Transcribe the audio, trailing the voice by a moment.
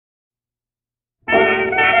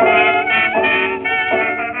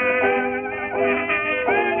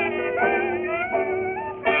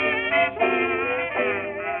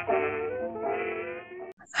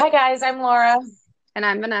Hi, guys. I'm Laura, And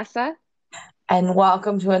I'm Vanessa. and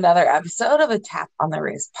welcome to another episode of a Tap on the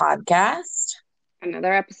Wrist podcast.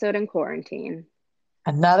 Another episode in quarantine.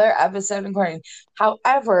 Another episode in quarantine.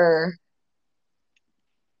 However,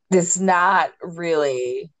 this is not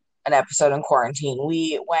really an episode in quarantine.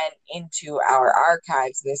 We went into our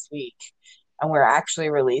archives this week, and we're actually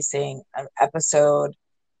releasing an episode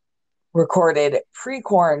recorded pre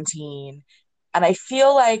quarantine. And I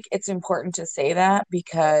feel like it's important to say that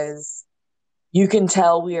because you can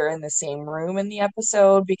tell we are in the same room in the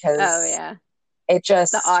episode Oh because yeah. it The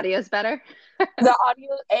just audio's better. the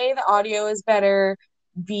audio is better.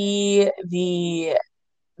 B, the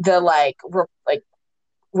like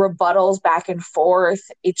rebuttals back and forth.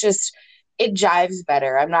 It jives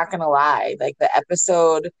better. I'm not gonna lie. Like the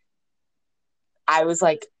episode, I was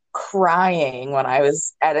like crying when I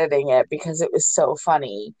was editing it because it was so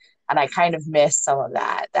funny. And I kind of miss some of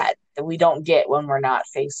that we don't get when we're not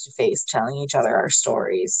face to face telling each other our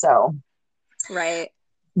stories. So Right.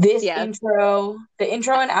 this Yeah. intro, the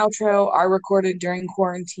intro and outro are recorded during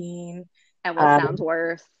quarantine. And what Um, sounds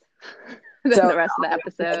worse than so the rest of the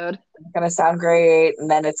episode? it's gonna sound great, and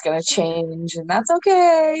then it's gonna change, and that's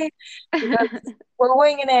okay because we're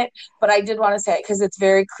winging it. But I did want to say it because it's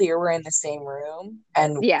very clear we're in the same room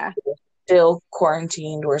and Yeah. we're still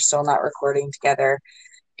quarantined. We're still not recording together.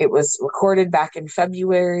 It was recorded back in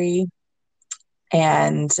February,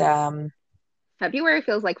 and February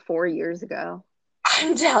feels like 4 years ago.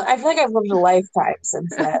 I feel like I've lived a lifetime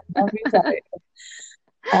since then. Let me tell you.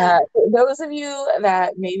 Those of you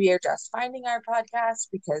that maybe are just finding our podcast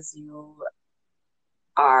because you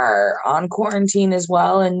are on quarantine as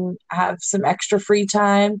well and have some extra free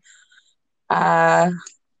time, uh,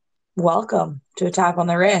 welcome to a tap on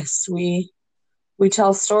the wrist. We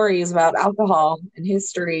tell stories about alcohol and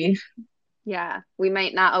history. Yeah. We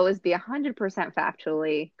might not always be 100%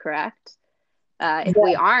 factually correct. If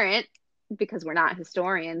we Yeah, aren't, because we're not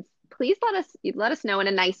historians, please let us know in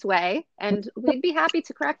a nice way, and we'd be happy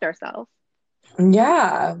to correct ourselves.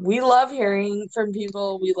 yeah, we love hearing from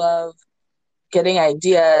people. We love getting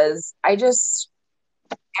ideas. I just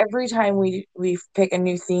every time we pick a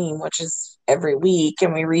new theme, which is every week,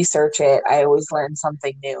 and we research it, I always learn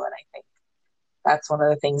something new, and I think that's one of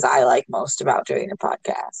the things I like most about doing a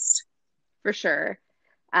podcast. For sure.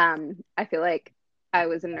 I feel like I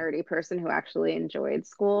was a nerdy person who actually enjoyed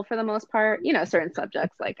school for the most part. Certain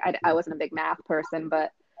subjects, like I wasn't a big math person,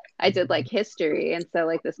 but I did like history. And so,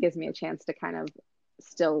 like, this gives me a chance to kind of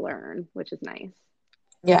still learn, which is nice.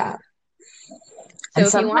 Yeah. So, And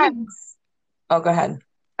if you want to, sometimes, oh, go ahead.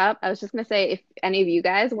 I was just going to say, if any of you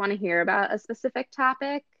guys want to hear about a specific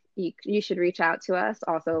topic, you should reach out to us.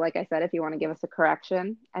 Also, like I said, if you want to give us a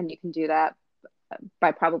correction, and you can do that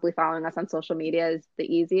by probably following us on social media is the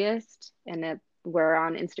easiest. And we're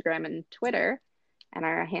on Instagram and Twitter, and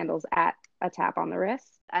our handle's at a tap on the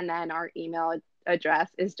wrist. And then our email address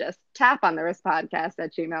is just tap on the wrist podcast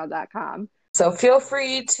at gmail.com. So feel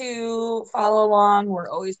free to follow along. We're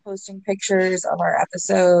always posting pictures of our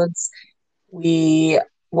episodes. We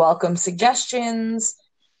welcome suggestions.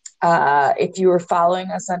 If you were following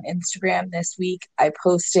us on Instagram this week,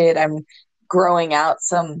 I'm growing out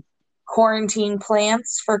some quarantine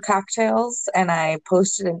plants for cocktails, and I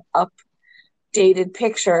posted an updated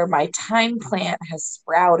picture. My thyme plant has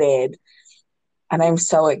sprouted, and I'm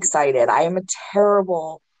so excited. I am a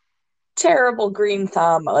terrible, terrible green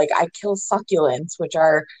thumb. Like, I kill succulents, which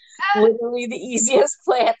are literally the easiest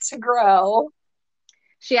plant to grow.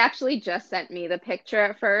 She actually just sent me the picture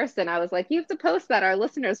at first, and I was like, you have to post that. Our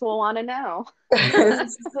listeners will want to know.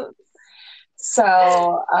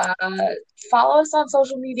 So follow us on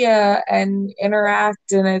social media and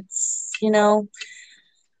interact. And I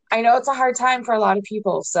know it's a hard time for a lot of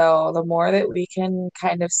people. So the more that we can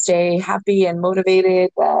kind of stay happy and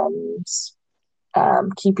motivated and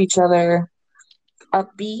keep each other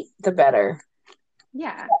upbeat, the better.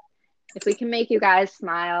 Yeah. If we can make you guys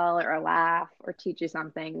smile or laugh or teach you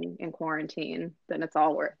something in quarantine, then it's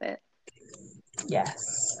all worth it.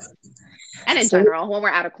 Yes. And in So, general, when we're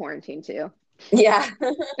out of quarantine too. yeah.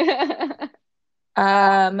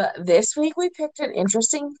 This week we picked an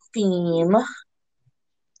interesting theme.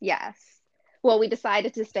 Yes. Well, we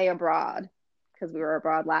decided to stay abroad because we were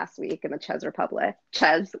abroad last week in the Czech Republic.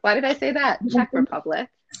 Why did I say that? Czech Republic.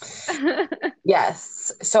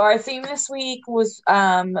 Yes. So our theme this week was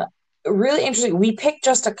really interesting. We picked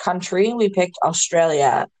just a country. We picked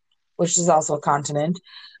Australia, which is also a continent.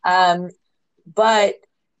 Um, but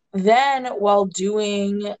then while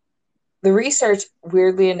doing the research,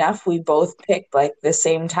 weirdly enough, we both picked like the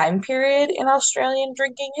same time period in Australian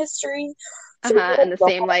drinking history. So yeah, And the the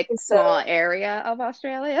same whole like small episode, area of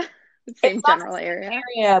Australia, the it's same not the general area. same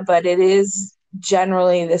area, but it is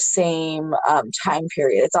generally the same time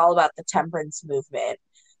period. It's all about the temperance movement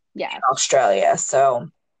in Yes, Australia. So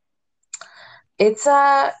it's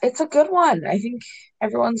a good one. I think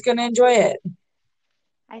everyone's gonna enjoy it.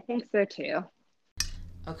 I think so too.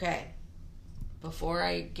 Okay, before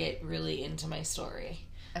I get really into my story,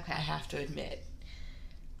 Okay. I have to admit,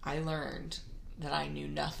 I learned that I knew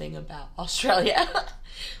nothing about Australia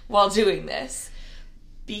while doing this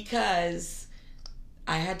because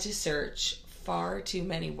I had to search far too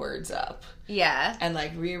many words up Yeah. and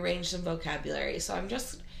like rearrange some vocabulary. So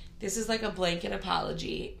this is like a blanket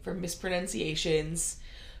apology for mispronunciations,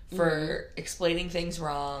 for explaining things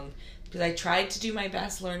wrong, because I tried to do my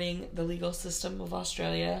best learning the legal system of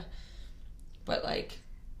Australia, but like,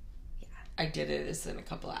 I did it in a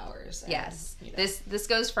couple hours. And, Yes. you know. This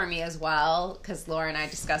goes for me as well because Laura and I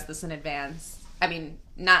discussed this in advance. I mean,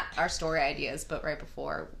 not our story ideas, but right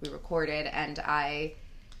before we recorded, and I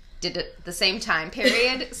did it the same time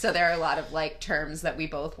period. So there are a lot of like terms that we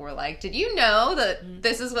both were like, "Did you know that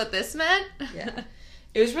this is what this meant?" Yeah.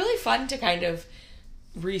 It was really fun to kind of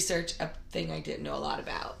research a thing I didn't know a lot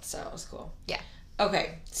about. So it was cool. Yeah.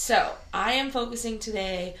 Okay, so I am focusing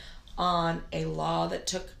today on a law that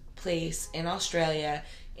took place in Australia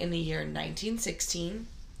in the year 1916.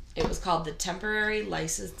 It was called the Temporary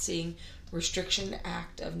Licensing Restriction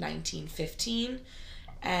Act of 1915,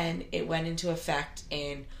 and it went into effect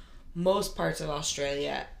in most parts of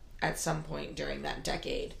Australia at some point during that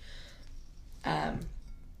decade.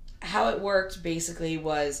 How it worked basically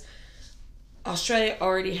was Australia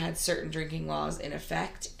already had certain drinking laws in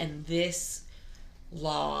effect, and this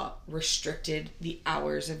law restricted the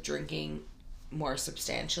hours of drinking more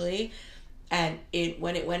substantially. And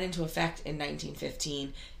when it went into effect in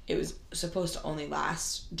 1915, it was supposed to only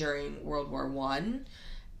last during World War One,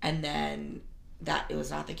 and then that it was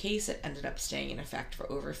not the case. It ended up staying in effect for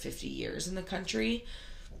over 50 years in the country.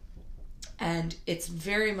 And it's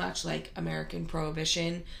very much like American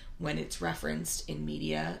Prohibition when it's referenced in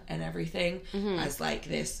media and everything as like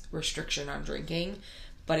this restriction on drinking.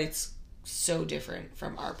 But it's so different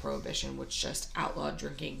from our Prohibition, which just outlawed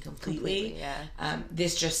drinking completely. Yeah.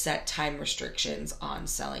 This just set time restrictions on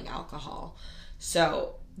selling alcohol.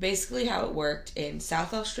 So basically how it worked in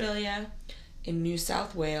South Australia, in New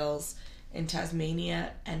South Wales, in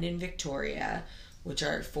Tasmania, and in Victoria, which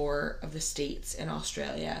are 4 of the states in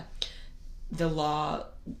Australia, the law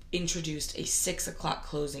introduced a 6 o'clock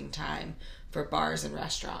closing time for bars and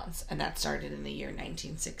restaurants, and that started in the year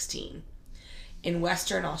 1916. In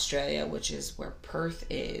Western Australia, which is where Perth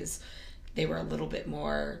is, they were a little bit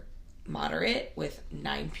more moderate with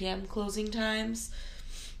 9 p.m. closing times.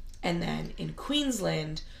 And then in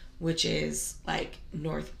Queensland, which is like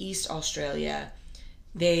northeast Australia,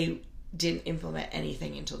 they didn't implement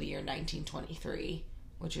anything until the year 1923,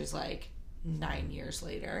 which is like 9 years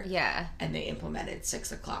later. Yeah. And they implemented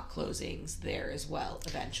 6 o'clock closings there as well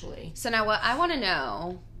eventually. So now what I want to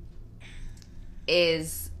know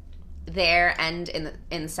is there and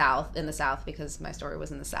in the South, because my story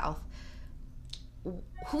was in the South,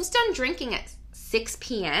 who's done drinking at 6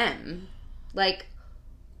 p.m.? Like,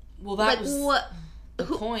 Well, that was what? the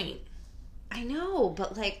point. I know,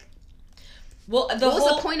 but like, Well, what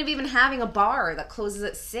was the point of even having a bar that closes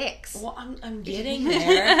at 6? Well, I'm getting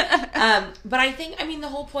there. But I think, the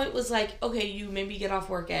whole point was like, okay, you maybe get off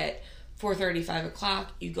work at 4:30, 5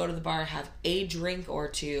 o'clock, you go to the bar, have a drink or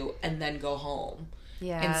two, and then go home.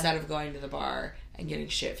 Yeah. Instead of going to the bar and getting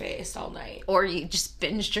shit-faced all night. Or you just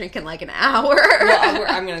binge drink in like an hour. Well,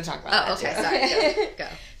 I'm going to talk about that okay, too. sorry, go.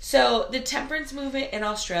 So, the temperance movement in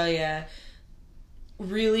Australia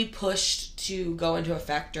really pushed to go into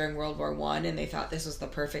effect during World War One, and they thought this was the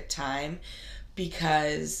perfect time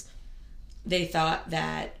because they thought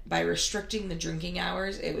that by restricting the drinking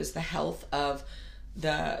hours, it was the health of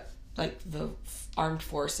the armed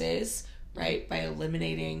forces, right? By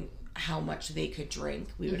eliminating how much they could drink,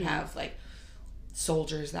 we would have like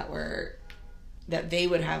soldiers that were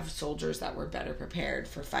better prepared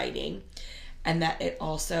for fighting, and that it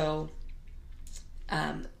also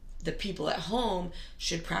the people at home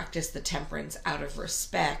should practice the temperance out of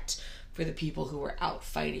respect for the people who were out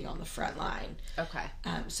fighting on the front line. Okay.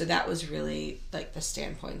 So that was really like the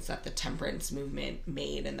standpoints that the temperance movement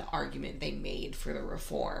made and the argument they made for the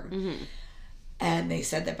reform. And they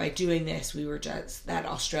said that by doing this, that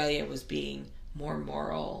Australia was being more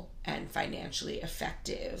moral and financially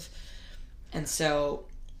effective. And so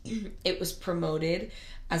it was promoted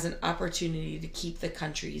as an opportunity to keep the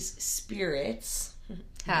country's spirits,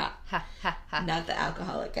 not the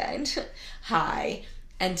alcoholic kind, high,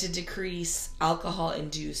 and to decrease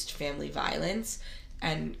alcohol-induced family violence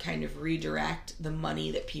and kind of redirect the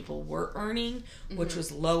money that people were earning, which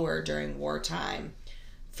was lower during wartime,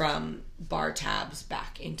 from bar tabs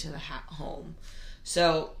back into the home.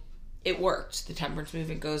 So it worked. The temperance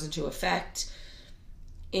movement goes into effect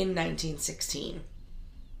in 1916.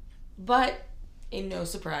 But, in no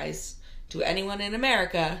surprise to anyone in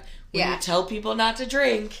America, when you tell people not to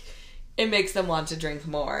drink, it makes them want to drink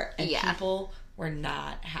more. And people were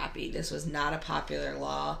not happy. This was not a popular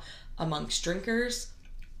law amongst drinkers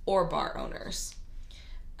or bar owners.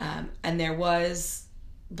 And there was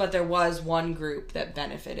one group that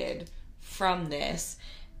benefited from this,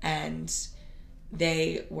 and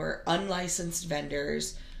they were unlicensed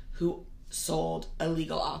vendors who sold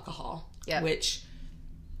illegal alcohol, which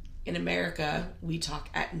in America we talk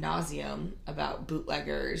ad nauseum about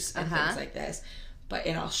bootleggers and things like this, but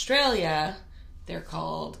in Australia they're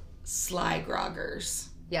called sly groggers.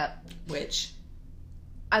 Which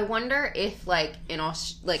I wonder if, like,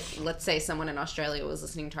 let's say someone in Australia was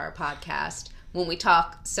listening to our podcast, when we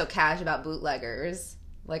talk so cash about bootleggers,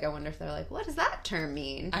 like, I wonder if they're like, what does that term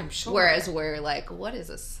mean? I'm sure. Whereas we're like, what is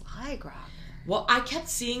a sly grogger? Well, I kept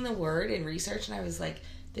seeing the word in research, and I was like,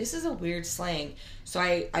 this is a weird slang. So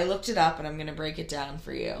I looked it up, and I'm going to break it down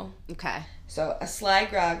for you. Okay. So a sly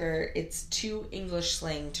grogger, it's two English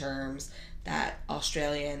slang terms that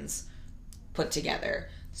Australians put together.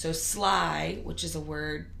 So sly, which is a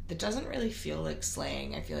word that doesn't really feel like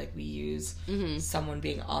slang. I feel like we use someone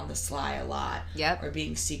being on the sly a lot. Or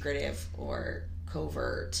being secretive or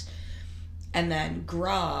covert. And then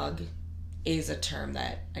grog is a term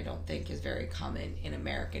that I don't think is very common in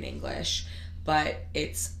American English, but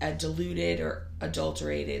it's a diluted or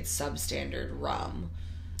adulterated substandard rum.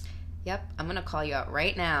 I'm going to call you out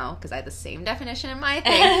right now because I have the same definition in my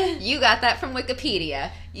thing. You got that from Wikipedia.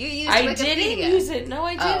 You used Wikipedia. I didn't use it. No,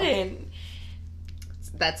 I didn't.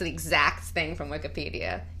 That's the exact thing from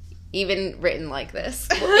Wikipedia. Even written like this.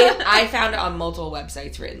 I found it on multiple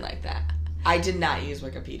websites written like that. I did not use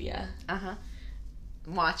Wikipedia. I'm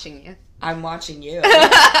watching you. I'm watching you.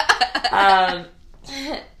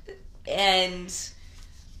 And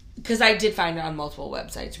because I did find it on multiple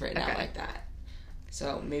websites written out like that.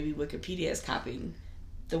 So maybe Wikipedia is copying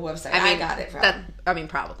the website I got it from.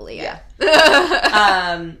 Probably, yeah.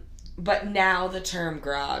 But now the term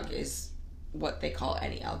grog is what they call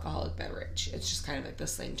any alcoholic beverage. It's just kind of like the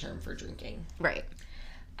slang term for drinking. Right.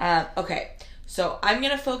 Okay, so I'm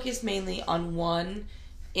going to focus mainly on one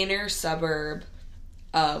inner suburb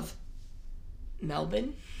of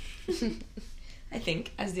Melbourne, I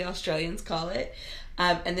think, as the Australians call it.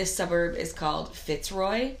 And this suburb is called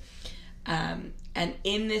Fitzroy. And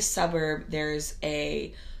in this suburb, there's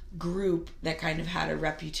a group that kind of had a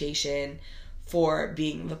reputation for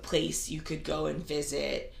being the place you could go and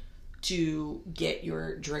visit to get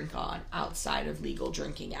your drink on outside of legal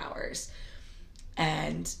drinking hours.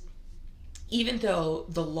 And even though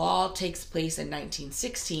the law takes place in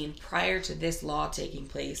 1916, prior to this law taking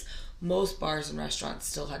place, most bars and restaurants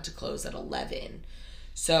still had to close at 11.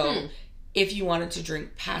 So if you wanted to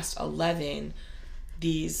drink past 11,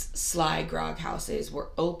 these sly grog houses were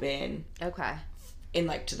open. Okay. In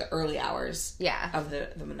like to the early hours of the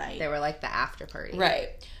night. They were like the after party. Right.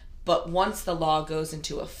 But once the law goes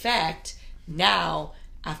into effect, now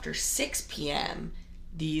after 6 p.m.,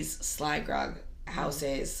 these sly grog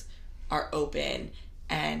houses are open.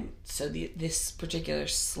 And so this particular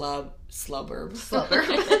suburb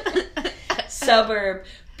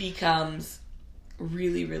becomes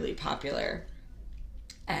really, really popular.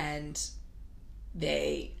 And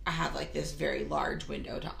they have like this very large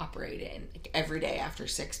window to operate in. Like every day after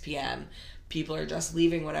 6 p.m., people are just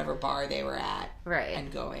leaving whatever bar they were at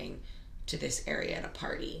and going to this area to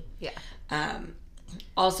party.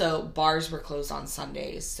 Also, bars were closed on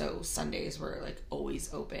Sundays, so Sundays were like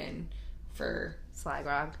always open for sly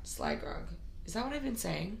grog. Is that what I've been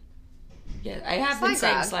saying? Yeah, I have been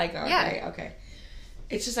saying sly grog. Yeah. Right? Okay.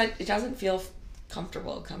 It's just like it doesn't feel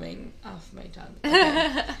comfortable coming off my tongue.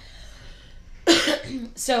 Okay.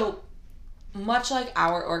 So, much like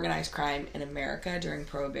our organized crime in America during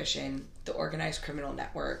Prohibition, the organized criminal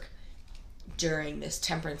network during this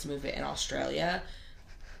temperance movement in Australia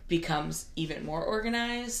becomes even more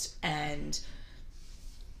organized, and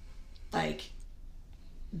like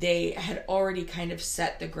they had already kind of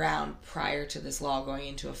set the ground prior to this law going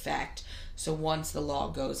into effect. So once the law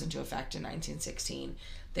goes into effect in 1916,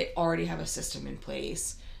 they already have a system in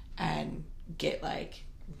place and get like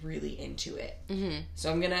really into it. So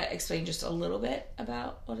I'm gonna explain just a little bit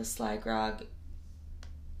about what a sly grog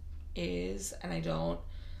is, and I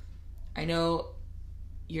know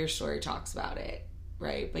your story talks about it,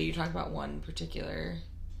 right? But you talked about one particular.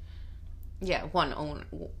 Yeah,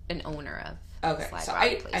 an owner of. Okay, Slide so Rock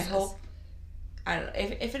I Places. hope, I don't know,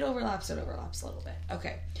 if it overlaps a little bit.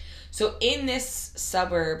 Okay, so in this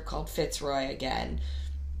suburb called Fitzroy, again,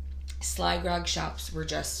 Sly Grog shops were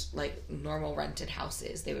just like normal rented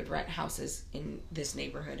houses. They would rent houses in this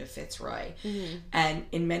neighborhood of Fitzroy, and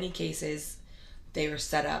in many cases, they were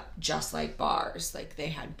set up just like bars. Like they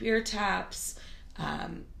had beer taps,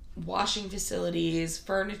 washing facilities,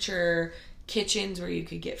 furniture, kitchens where you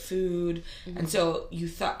could get food. And so you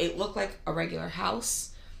thought it looked like a regular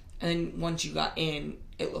house, and then once you got in,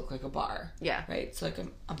 it looked like a bar. Yeah. Right? It's like a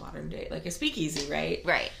modern day, like a speakeasy, right?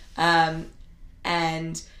 Right.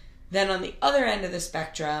 And then on the other end of the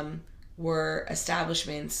spectrum were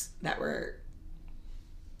establishments that were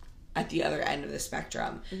at the other end of the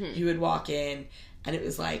spectrum. You would walk in and it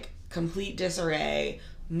was like complete disarray,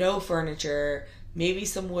 no furniture, maybe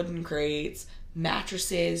some wooden crates,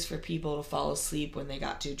 mattresses for people to fall asleep when they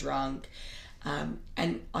got too drunk.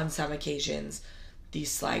 And on some occasions, these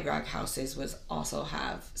Sly Grog houses would also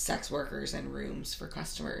have sex workers and rooms for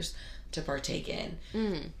customers to partake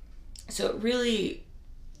in. So it really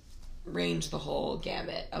ranged the whole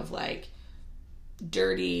gamut of like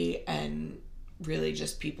dirty and really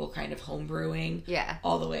just people kind of homebrewing, Yeah.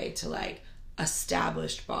 all the way to like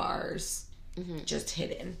established bars, just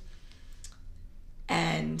hidden.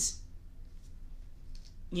 And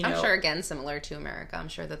you know, I'm sure, again, similar to America, I'm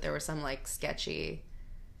sure that there were some like sketchy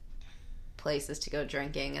places to go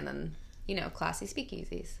drinking, and then, you know, classy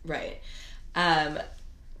speakeasies. right.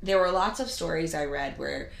 There were lots of stories I read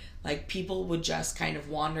where like people would just kind of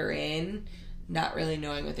wander in, not really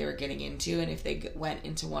knowing what they were getting into, and if they went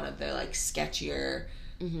into one of the like sketchier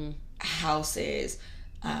houses,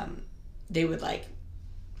 they would like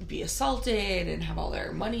be assaulted and have all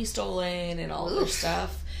their money stolen and all their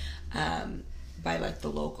stuff by like the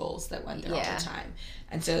locals that went there all the time.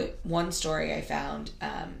 And so one story I found,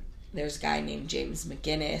 there's a guy named James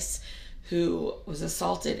McGinnis who was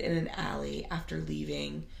assaulted in an alley after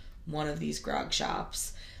leaving one of these grog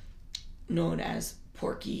shops known as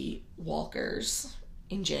Porky Walker's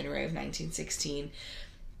in January of 1916.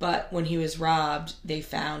 But when he was robbed, they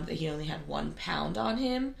found that he only had £1 on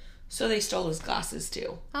him, so they stole his glasses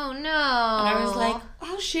too. Oh, no. And I was like,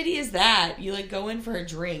 how shitty is that? You like go in for a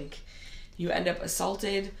drink, you end up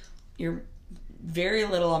assaulted, your very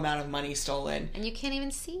little amount of money stolen, And you can't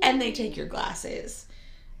even see. and they take your glasses.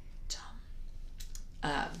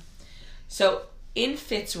 Dumb. So in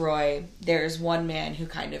Fitzroy, there's one man who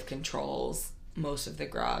kind of controls most of the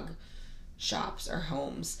grog shops or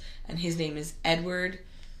homes, and his name is Edward,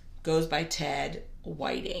 goes by Ted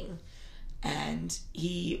Whiting, and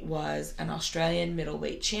he was an Australian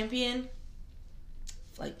middleweight champion,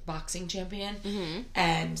 like boxing champion,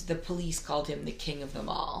 and the police called him the king of them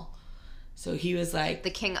all. So he was like The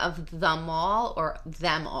king of the mall or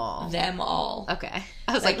them all? them all. Okay.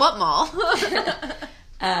 I was like what mall?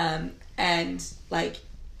 And like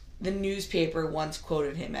the newspaper once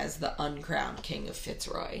quoted him as the uncrowned king of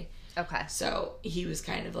Fitzroy. Okay. So he was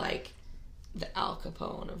kind of like the Al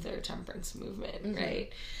Capone of their temperance movement,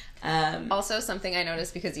 right? Also, something I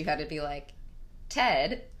noticed, because you had to be like,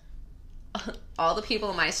 Ted, all the people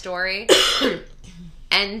in my story,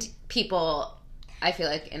 and people, I feel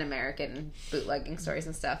like in American bootlegging stories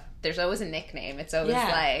and stuff, there's always a nickname. It's always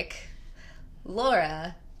like,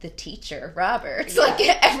 Laura, the teacher, Roberts. Like,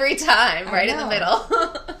 every time, right in the middle.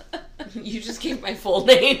 You just gave my full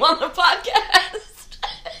name on the podcast.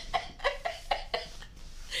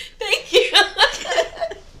 Thank you.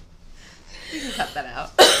 You can cut that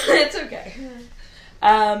out. It's okay.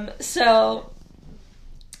 So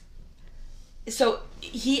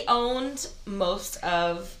he owned most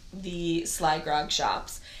of the Sly Grog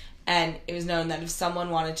shops, and it was known that if someone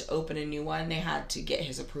wanted to open a new one, they had to get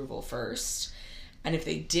his approval first. And if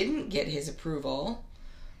they didn't get his approval,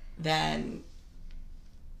 then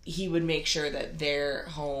he would make sure that their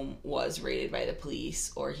home was raided by the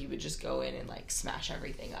police, or he would just go in and like smash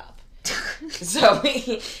everything up. So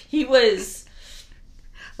he was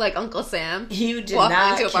Like Uncle Sam. He did walking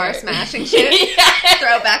not into a bar care. smashing shit. Yeah.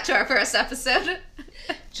 Throw back to our first episode.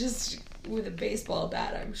 Just with a baseball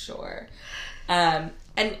bat, I'm sure. And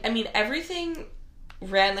I mean, everything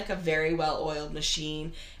ran like a very well-oiled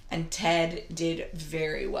machine, and Ted did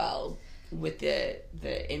very well with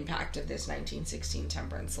the impact of this 1916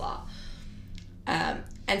 temperance law.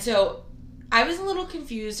 And so I was a little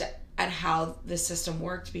confused at how the system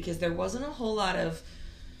worked, because there wasn't a whole lot of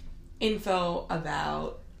info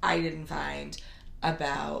I didn't find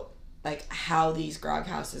about like how these grog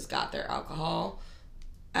houses got their alcohol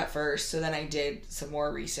at first. So then I did some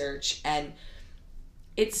more research, and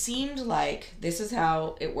it seemed like this is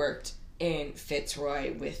how it worked in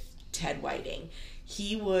Fitzroy with Ted Whiting.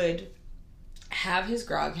 He would have his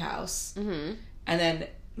grog house, and then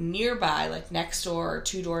nearby, like next door or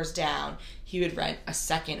 2 doors down, he would rent a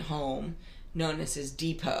second home known as his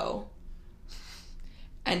depot.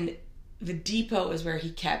 And the depot is where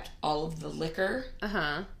he kept all of the liquor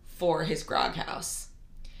for his grog house.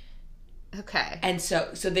 Okay. And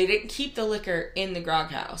so they didn't keep the liquor in the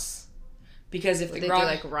grog house. Because if the They grog... do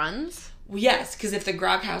like runs? Well, yes, because if the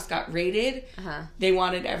grog house got raided, they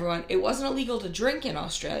wanted everyone... It wasn't illegal to drink in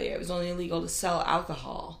Australia. It was only illegal to sell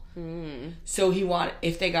alcohol. So he wanted...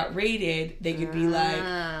 If they got raided, they could be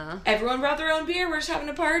like, everyone brought their own beer. We're just having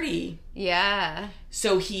a party. Yeah.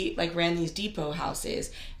 So he, like, ran these depot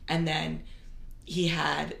houses. And then he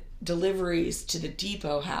had deliveries to the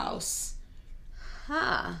depot house.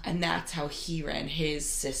 And that's how he ran his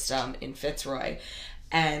system in Fitzroy.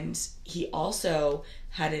 And he also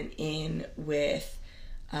had an in with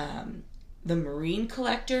the marine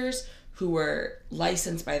collectors who were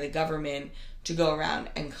licensed by the government to go around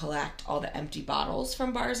and collect all the empty bottles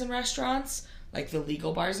from bars and restaurants, like the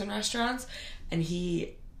legal bars and restaurants. And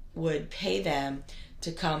he would pay them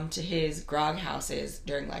to come to his grog houses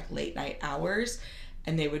during like late night hours.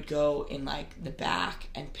 And they would go in like the back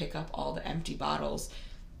and pick up all the empty bottles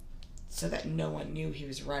so that no one knew he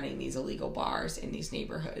was running these illegal bars in these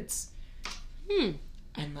neighborhoods.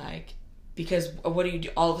 And like, because what do?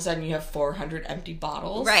 All of a sudden you have 400 empty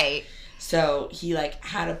bottles. Right. So he like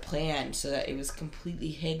had a plan so that it was completely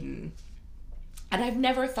hidden. And I've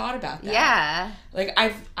never thought about that. Yeah. Like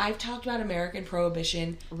I've talked about American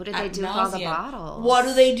Prohibition. What did they do with all the bottles? What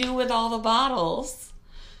do they do with all the bottles?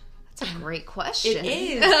 That's a great question. It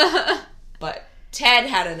is. But Ted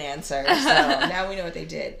had an answer, so now we know what they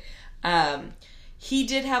did. He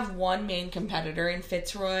did have one main competitor in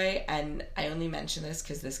Fitzroy, and I only mention this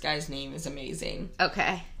because this guy's name is amazing.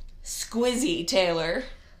 Okay. Squizzy Taylor.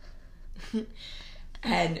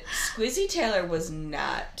 And Squizzy Taylor was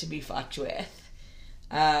not to be fucked with.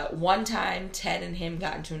 One time, Ted and him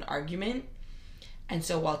got into an argument, and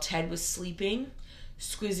so while Ted was sleeping,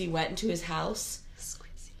 Squizzy went into his house,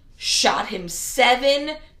 shot him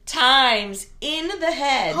 7 times in the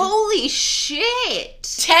head. Holy shit!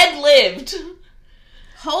 Ted lived.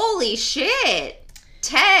 Holy shit!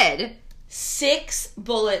 Ted! 6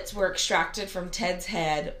 bullets were extracted from Ted's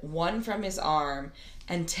head, 1 from his arm,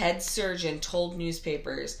 and Ted's surgeon told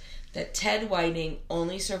newspapers that Ted Whiting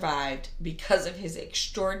only survived because of his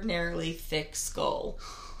extraordinarily thick skull.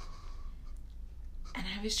 And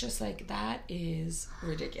I was just like, that is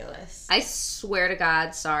ridiculous. I swear to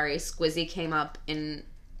God, sorry, Squizzy came up in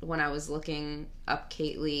when I was looking up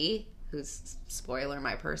Kate Lee, who's, spoiler,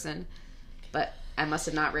 my person. But I must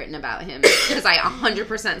have not written about him because I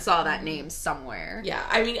 100% saw that name somewhere. Yeah,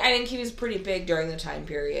 I mean, I think he was pretty big during the time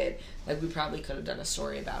period. Like, we probably could have done a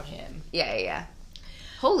story about him. Yeah.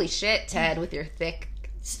 Holy shit, Ted, with your thick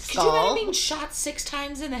skull. Could you imagine being shot 6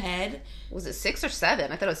 times in the head? Was it 6 or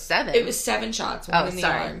 7? I thought it was 7. It was 7 shots. 1 in the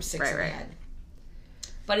sorry. arm, 6 in the head.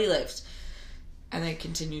 But he lived. And they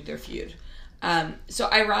continued their feud. So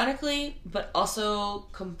ironically, but also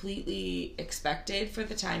completely expected for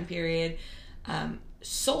the time period,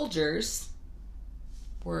 soldiers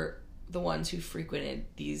were the ones who frequented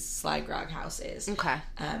these sly grog houses. Okay.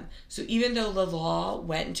 So even though the law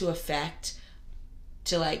went into effect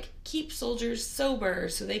to like keep soldiers sober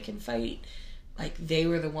so they can fight, like they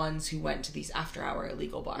were the ones who went to these after hour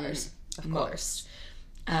illegal bars. Of course.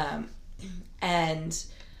 And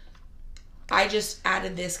I just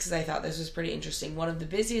added this because I thought this was pretty interesting. One of the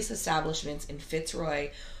busiest establishments in Fitzroy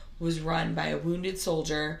was run by a wounded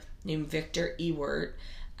soldier named Victor Ewart,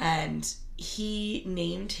 and he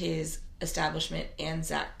named his establishment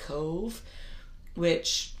Anzac Cove,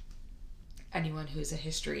 which anyone who's a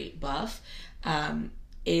history buff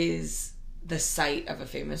is the site of a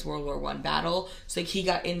famous World War I battle. So like he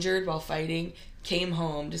got injured while fighting, came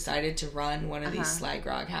home, decided to run one of these sly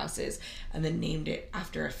grog houses, and then named it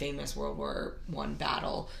after a famous World War I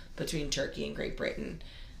battle between Turkey and Great Britain.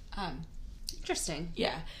 Interesting.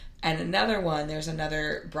 Yeah. And another one, there's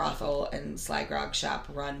another brothel and sly grog shop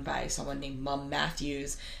run by someone named Mum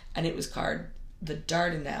Matthews, and it was called the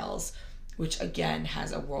Dardanelles, which again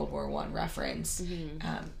has a World War I reference.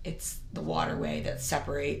 It's the waterway that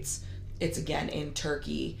separates, it's again in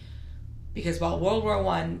Turkey, because while World War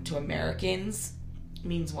I to Americans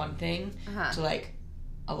means one thing, to like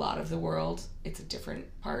a lot of the world, it's a different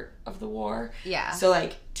part of the war. Yeah. So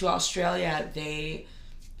like to Australia, they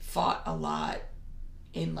fought a lot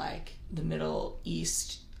in like the Middle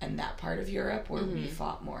East and that part of Europe, where we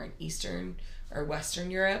fought more in Eastern or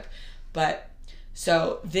Western Europe. But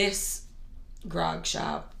So this grog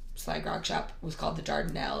shop, Sly Grog Shop, was called the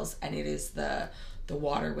Dardanelles, and it is the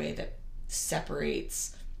waterway that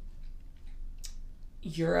separates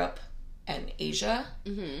Europe and Asia.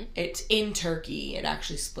 Mm-hmm. It's in Turkey. It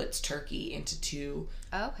actually splits Turkey into two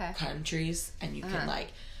countries, and you can like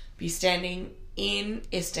be standing in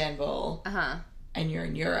Istanbul, and you're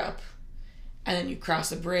in Europe, and then you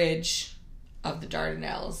cross a bridge of the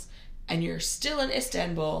Dardanelles, and you're still in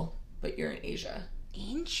Istanbul, but you're in Asia.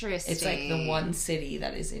 Interesting. It's like the one city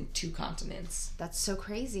that is in two continents. That's so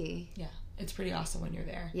crazy. Yeah, it's pretty awesome when you're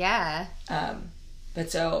there. Yeah. But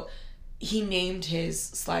so he named his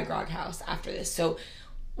Sly Grog house after this. So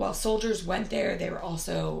while soldiers went there, there were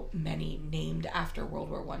also many named after World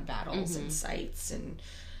War I battles and sites, and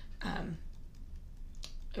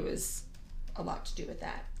it was a lot to do with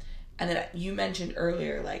that. And then you mentioned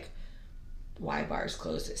earlier, like, why bars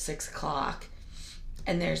closed at 6 o'clock.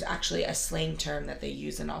 And there's actually a slang term that they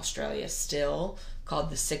use in Australia still called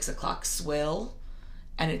the 6 o'clock swill.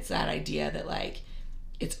 And it's that idea that, like,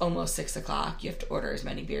 it's almost 6 o'clock. You have to order as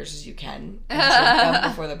many beers as you can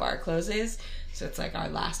before the bar closes. So it's like our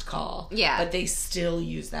last call. Yeah. But they still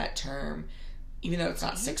use that term, even though it's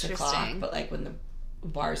not 6 o'clock. But, like, when the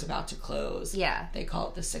bar's about to close, they call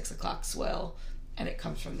it the 6 o'clock swill. And it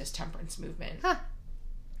comes from this temperance movement. Huh.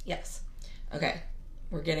 Yes. Okay.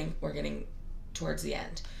 We're getting towards the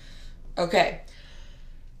end. Okay.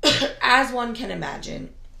 As one can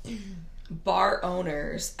imagine, bar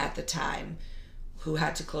owners at the time who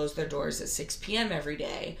had to close their doors at 6 p.m. every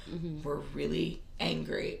day were really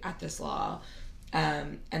angry at this law.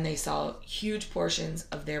 And they saw huge portions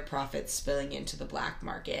of their profits spilling into the black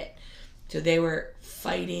market. So they were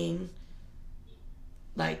fighting,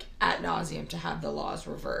 like, ad nauseum to have the laws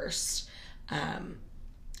reversed.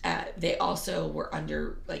 They also were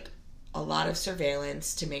under, like, a lot of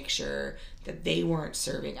surveillance to make sure that they weren't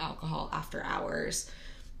serving alcohol after hours.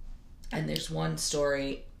 And there's one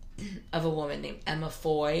story of a woman named Emma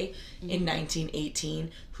Foy in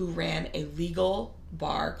 1918 who ran a legal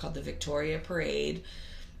bar called the Victoria Parade.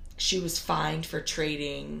 She was fined for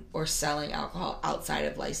trading or selling alcohol outside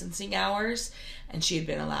of licensing hours, and she had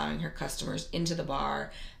been allowing her customers into the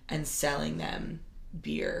bar and selling them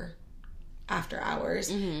beer after hours.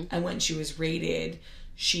 And when she was raided,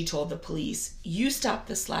 she told the police, "You stop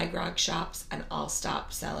the Sly Grog shops and I'll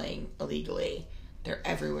stop selling illegally. They're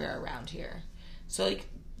everywhere around here." So, like,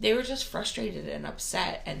 they were just frustrated and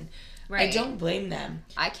upset, and I don't blame them.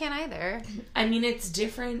 I can't either. I mean, it's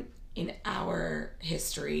different in our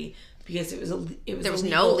history because it was there was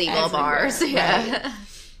no legal bars. Yeah. Right?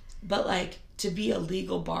 But, like, to be a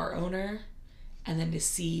legal bar owner and then to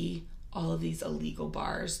see all of these illegal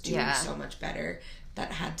bars doing so much better,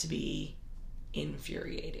 that had to be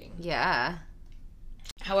infuriating. Yeah.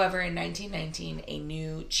 However, in 1919, a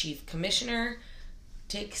new chief commissioner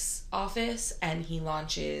takes office, and he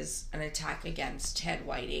launches an attack against Ted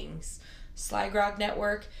Whiting's Sly Grog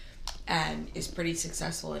network and is pretty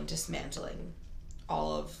successful in dismantling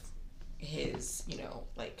all of his,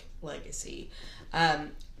 like, legacy.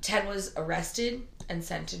 Ted was arrested and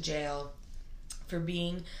sent to jail for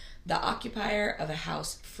being the occupier of a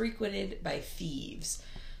house frequented by thieves.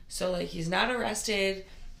 So, like, he's not arrested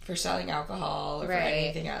for selling alcohol or for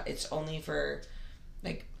anything else. It's only for,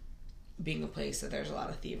 like, being a place that there's a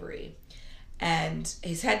lot of thievery. And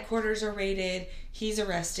his headquarters are raided, he's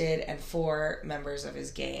arrested, and 4 members of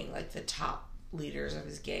his gang, like the top leaders of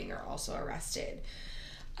his gang, are also arrested.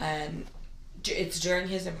 And it's during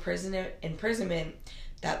his imprisonment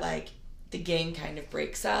that, like, the gang kind of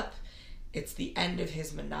breaks up. It's the end of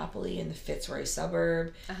his monopoly in the Fitzroy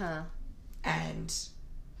suburb. And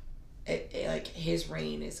it like, his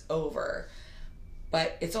reign is over.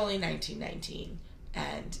 But it's only 1919,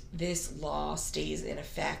 and this law stays in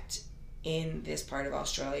effect in this part of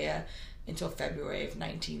Australia until February of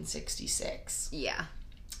 1966. Yeah.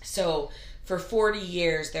 So for 40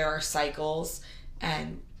 years, there are cycles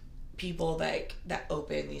and people that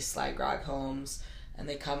open these Sly Grog homes, and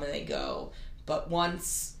they come and they go. But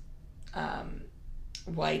once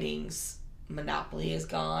Whiting's monopoly is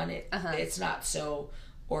gone, it's not so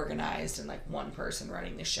organized and, like, one person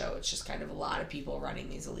running the show. It's just kind of a lot of people running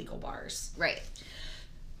these illegal bars. Right.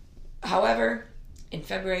 However, in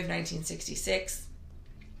February of 1966,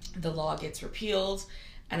 the law gets repealed,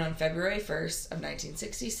 and on February 1st of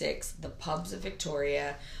 1966, the pubs of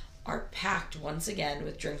Victoria are packed once again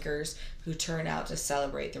with drinkers who turn out to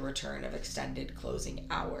celebrate the return of extended closing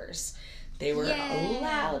hours. They were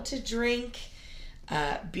allowed to drink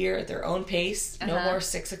beer at their own pace, no more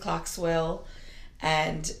 6 o'clock swill,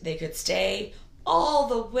 and they could stay all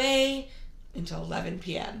the way until 11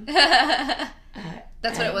 p.m.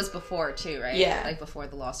 That's what it was before, too, right? Yeah. Like before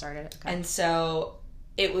the law started? Okay. And so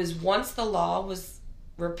it was once the law was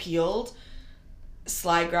repealed,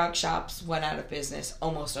 Sly Grog shops went out of business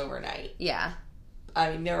almost overnight. Yeah.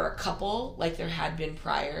 I mean, there were a couple, like there had been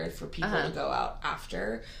prior for people to go out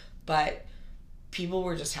after, but people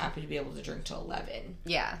were just happy to be able to drink till 11.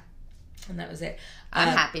 Yeah. And that was it. I'm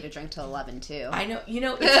happy to drink till 11, too. I know. You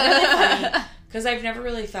know, it's really funny because I've never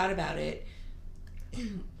really thought about it.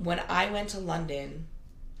 When I went to London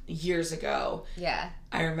years ago, yeah,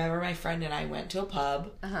 I remember my friend and I went to a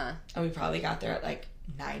pub, and we probably got there at like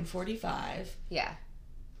 9:45. Yeah,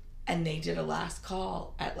 and they did a last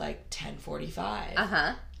call at like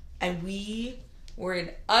 10:45. And we were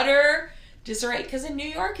in utter disarray because in New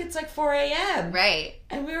York it's like 4 a.m. Right.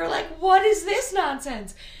 And we were like, "What is this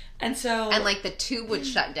nonsense?" And so, and like the tube would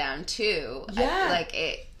shut down too. Yeah, like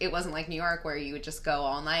it wasn't like New York where you would just go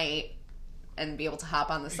all night and be able to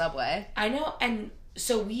hop on the subway. I know. And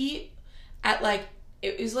so we, at like,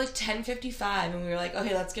 it was like 10:55 and we were like,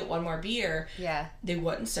 okay, let's get one more beer. Yeah. They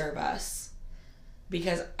wouldn't serve us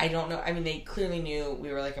because I don't know. I mean, they clearly knew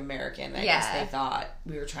we were like American. I guess they thought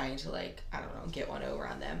we were trying to like, I don't know, get one over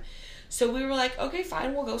on them. So we were like, okay,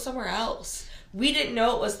 fine, we'll go somewhere else. We didn't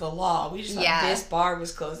know it was the law. We just thought this bar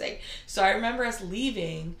was closing. So I remember us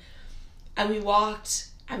leaving and we walked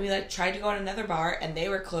and we like tried to go to another bar and they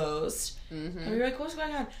were closed. And we were like, what's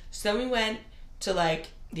going on? So then we went to like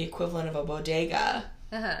the equivalent of a bodega.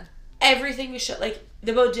 Everything was shut. Like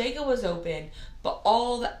the bodega was open, but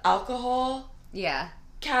all the alcohol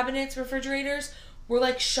cabinets, refrigerators were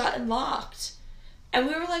like shut and locked. And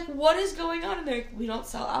we were like, what is going on? And they're like, we don't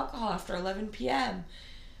sell alcohol after 11 p.m.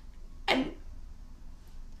 And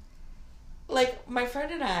like my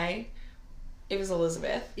friend and I, it was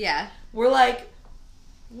Elizabeth. Yeah. We're like,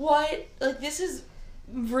 what? Like this is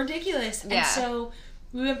ridiculous. And so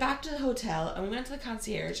we went back to the hotel and we went to the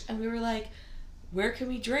concierge and we were like, where can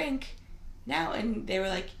we drink now? And they were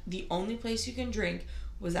like, the only place you can drink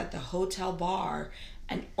was at the hotel bar,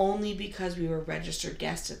 and only because we were registered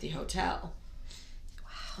guests at the hotel.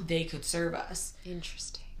 Wow. They could serve us.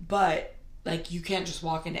 Interesting. But like you can't just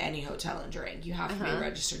walk into any hotel and drink. You have to be a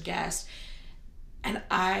registered guest. And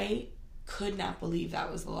I could not believe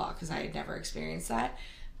that was the law because I had never experienced that.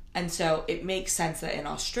 And so it makes sense that in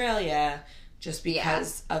Australia, just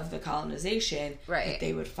because of the colonization, that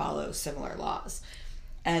they would follow similar laws.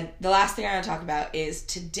 And the last thing I want to talk about is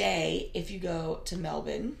today, if you go to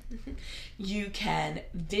Melbourne, you can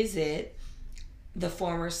visit the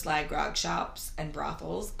former Sly Grog shops and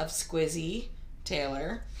brothels of Squizzy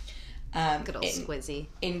Taylor. Good old Squizzy.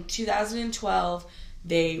 In 2012,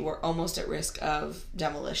 they were almost at risk of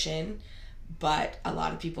demolition, but a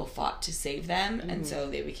lot of people fought to save them, and so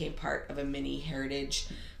they became part of a mini heritage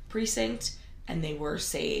precinct, and they were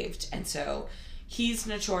saved. And so he's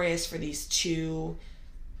notorious for these two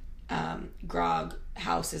grog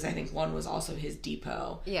houses. I think one was also his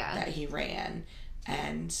depot that he ran,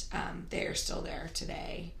 and they're still there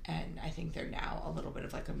today. And I think they're now a little bit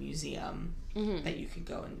of like a museum that you can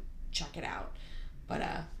go and check it out. But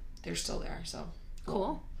they're still there, so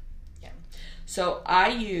cool. Yeah. So I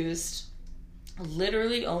used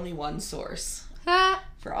literally only one source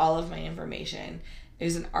for all of my information. It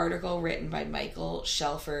was an article written by Michael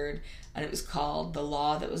Shelford, and it was called The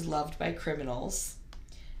Law That Was Loved by Criminals.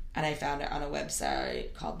 And I found it on a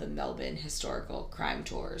website called the Melbourne Historical Crime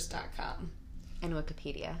Tours.com. And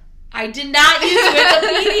Wikipedia. I did not use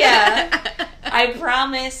Wikipedia. I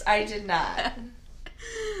promise I did not.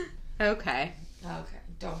 Okay. Okay.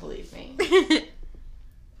 Don't believe me.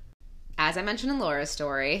 As I mentioned in Laura's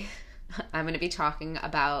story, I'm going to be talking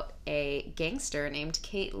about a gangster named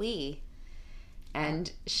Kate Lee.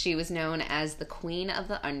 And she was known as the Queen of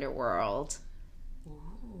the Underworld.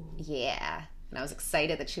 Ooh. Yeah. And I was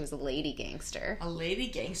excited that she was a lady gangster. A lady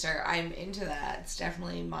gangster. I'm into that. It's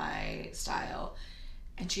definitely my style.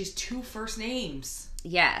 And she has 2 first names.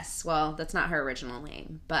 Yes. Well, that's not her original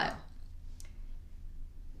name, but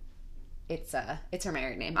it's her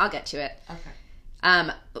married name. I'll get to it.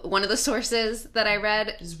 Okay. One of the sources that I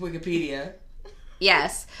read is Wikipedia.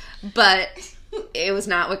 Yes, but it was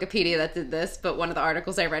not Wikipedia that did this, but one of the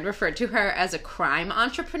articles I read referred to her as a crime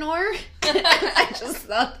entrepreneur. I just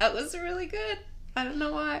thought that was really good. I don't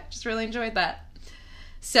know why. Just really enjoyed that.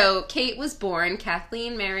 So Kate was born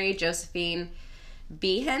Kathleen Mary Josephine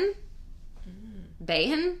Behan?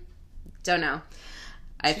 Behan? Don't know.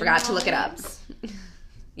 I forgot to look it up.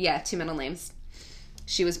 Yeah, 2 middle names.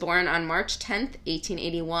 She was born on March 10th,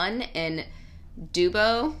 1881 in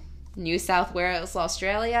Dubbo, New South Wales,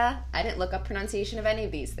 Australia. I didn't look up pronunciation of any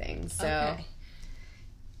of these things, so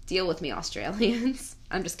Deal with me, Australians.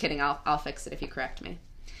 I'm just kidding. I'll fix it if you correct me.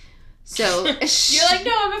 So You're like,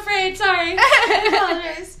 no, I'm afraid. Sorry. I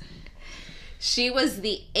apologize. She was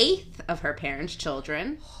the 8th of her parents'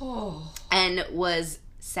 children and was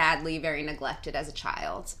sadly very neglected as a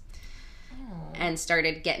child and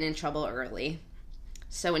started getting in trouble early.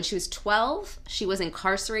 So when she was 12, she was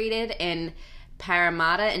incarcerated in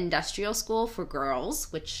Parramatta Industrial School for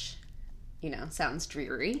Girls, which, sounds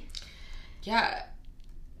dreary. Yeah.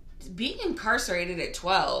 Being incarcerated at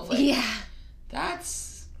 12. Yeah.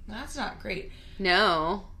 That's not great.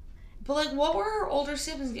 No. But, what were her older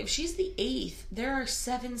siblings? If she's the 8th, there are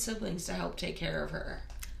 7 siblings to help take care of her.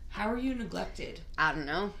 How are you neglected? I don't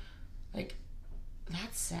know.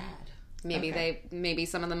 That's sad. Maybe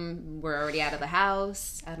some of them were already out of the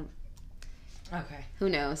house. Okay. Who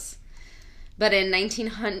knows? But in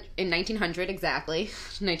 1900 exactly,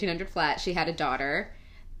 1900 flat, she had a daughter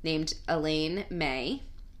named Elaine May.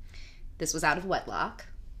 This was out of wedlock.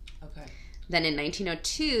 Okay. Then in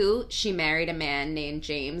 1902, she married a man named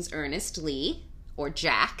James Ernest Lee, or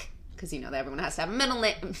Jack, because that everyone has to have a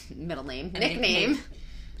nickname.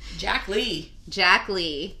 Jack Lee. Jack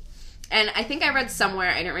Lee. And I think I read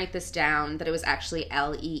somewhere, I didn't write this down, that it was actually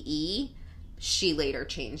Lee. She later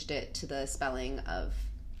changed it to the spelling of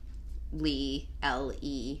Lee,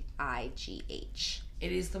 Leigh.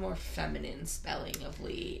 It is the more feminine spelling of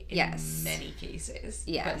Lee in many cases.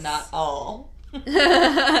 Yes. But not all. Because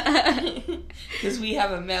we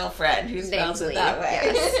have a male friend who spells it that way.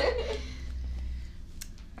 Yes.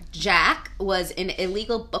 Jack was an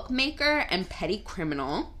illegal bookmaker and petty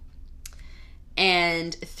criminal.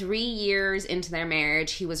 And 3 years into their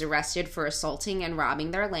marriage, he was arrested for assaulting and robbing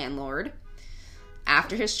their landlord.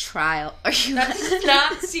 After his trial... That does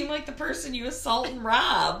not seem like the person you assault and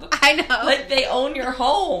rob. I know. They own your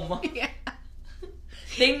home. Yeah.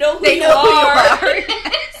 They know who you are.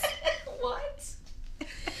 Yes. What?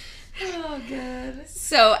 Oh, God.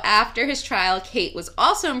 So after his trial, Kate was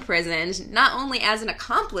also imprisoned, not only as an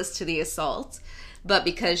accomplice to the assault, but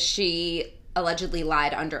because she allegedly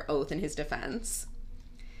lied under oath in his defense.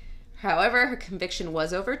 However, her conviction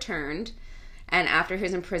was overturned, and after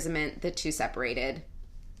his imprisonment, the two separated.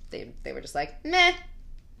 They were just like, meh,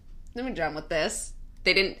 I'm done with this.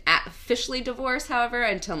 They didn't officially divorce, however,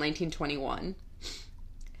 until 1921.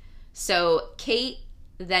 So Kate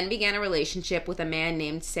then began a relationship with a man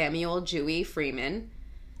named Samuel Dewey Freeman.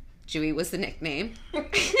 Dewey was the nickname.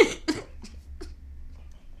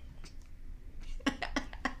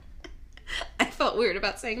 I felt weird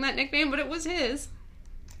about saying that nickname, but it was his.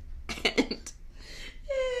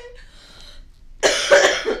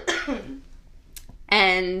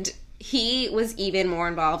 And he was even more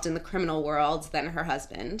involved in the criminal world than her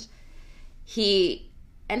husband. He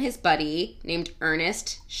and his buddy, named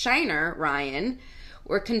Ernest Shiner Ryan,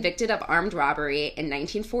 were convicted of armed robbery in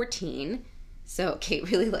 1914. So Kate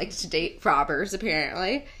really liked to date robbers,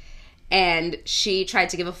 apparently. And she tried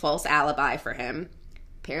to give a false alibi for him.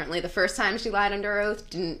 Apparently, the first time she lied under oath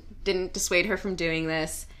didn't dissuade her from doing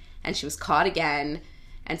this, and she was caught again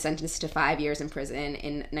and sentenced to 5 years in prison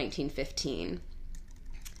in 1915.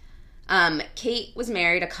 Kate was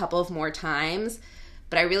married a couple of more times,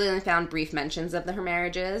 but I really only found brief mentions of her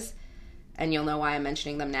marriages, and you'll know why I'm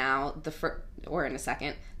mentioning them now, or in a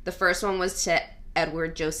second. The first one was to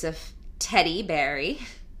Edward Joseph Teddy Barry.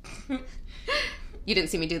 You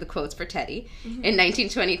didn't see me do the quotes for Teddy. Mm-hmm. In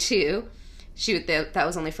 1922, that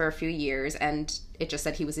was only for a few years, and it just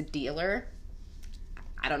said he was a dealer.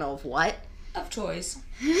 I don't know of what. Of toys.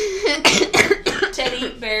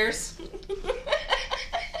 Teddy bears.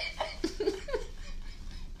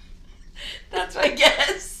 That's my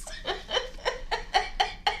guess.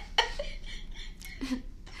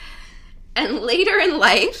 And later in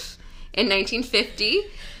life, in 1950,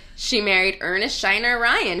 she married Ernest Shiner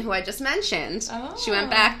Ryan, who I just mentioned. Oh. She went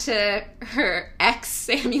back to her ex,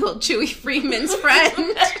 Samuel Dewey Freeman's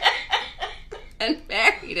friend, and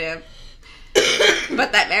married him.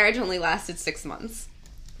 But that marriage only lasted 6 months.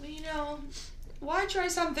 Well, why try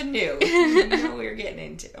something new? You know what we're getting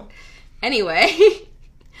into. Anyway,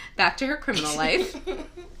 back to her criminal life.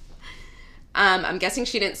 I'm guessing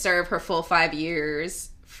she didn't serve her full 5 years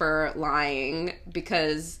for lying,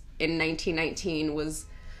 because in 1919 was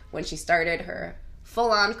when she started her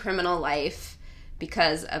full-on criminal life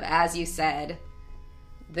because of, as you said,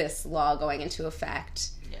 this law going into effect.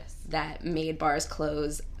 Yes. That made bars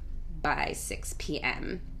close by 6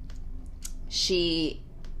 p.m. She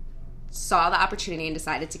saw the opportunity and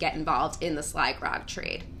decided to get involved in the sly grog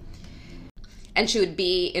trade. And she would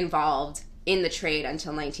be involved in the trade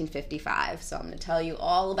until 1955. So I'm going to tell you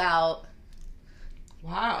all about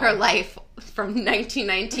Wow. her life from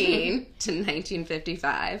 1919 to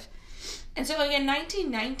 1955. And so, like, in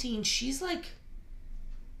 1919, she's, like,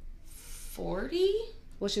 40?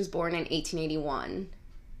 Well, she was born in 1881.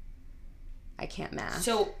 I can't math.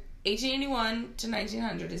 So, 1881 to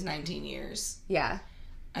 1900 is 19 years. Yeah.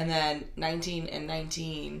 And then 19 and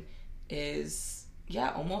 19 is,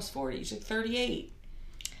 almost 40. She's like 38.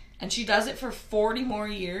 And she does it for 40 more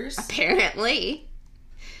years. Apparently.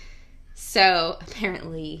 So,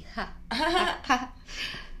 apparently.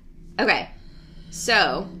 Okay.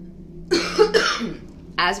 So,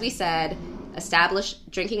 as we said,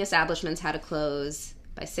 drinking establishments had to close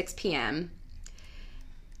by 6 p.m.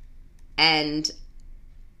 And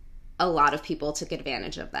a lot of people took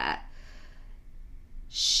advantage of that.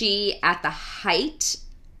 She, at the height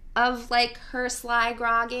of, like, her sly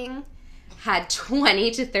grogging, had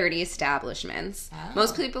 20 to 30 establishments. Wow.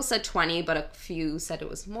 Most people said 20, but a few said it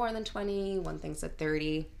was more than 20. One thing said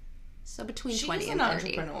 30. So between 20 and 30.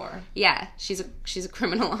 She's an entrepreneur. Yeah, she's a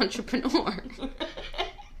criminal entrepreneur.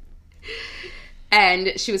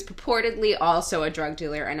 And she was purportedly also a drug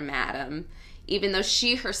dealer and a madam, even though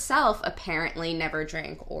she herself apparently never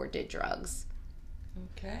drank or did drugs.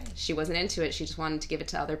 Okay. She wasn't into it. She just wanted to give it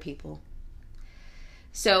to other people.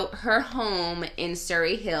 So her home in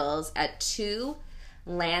Surrey Hills at 2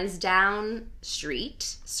 Lansdowne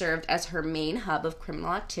Street served as her main hub of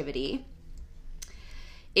criminal activity.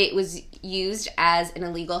 It was used as an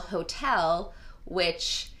illegal hotel,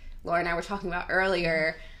 which Laura and I were talking about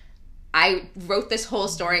earlier. I wrote this whole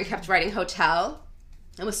story and kept writing hotel.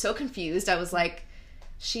 I was so confused. I was like,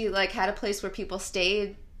 she like had a place where people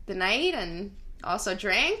stayed the night and also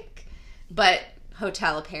drank, but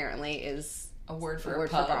hotel apparently is A word for a word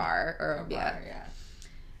pub. for bar or Or bar, yeah.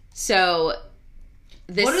 So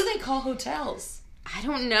this, What do they call hotels? I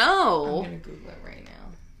don't I'm know. going to Google it right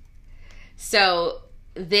now. So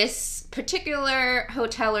this particular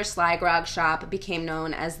hotel or sly grog shop became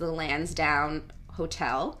known as the Lansdowne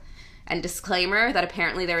Hotel. And disclaimer that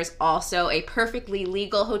apparently there is also a perfectly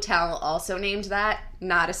legal hotel also named that,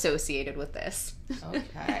 not associated with this.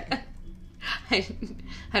 Okay.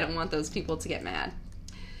 I don't want those people to get mad.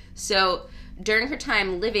 So during her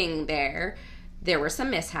time living there were some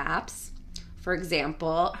mishaps. For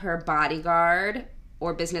example, her bodyguard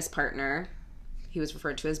or business partner, he was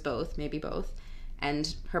referred to as both, maybe both,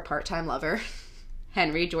 and her part-time lover,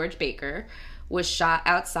 Henry George Baker, was shot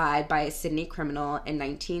outside by a Sydney criminal in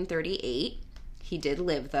 1938. He did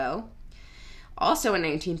live, though. Also in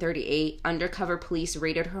 1938, undercover police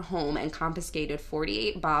raided her home and confiscated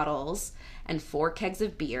 48 bottles and 4 kegs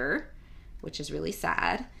of beer, which is really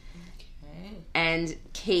sad. Okay. And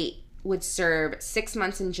Kate would serve 6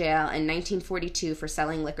 months in jail in 1942 for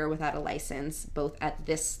selling liquor without a license, both at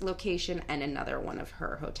this location and another one of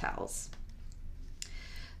her hotels.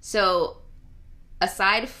 So,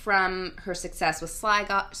 aside from her success with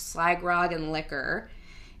sly grog and liquor,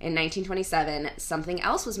 in 1927, something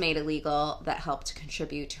else was made illegal that helped to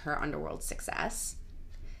contribute to her underworld success.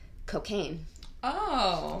 Cocaine.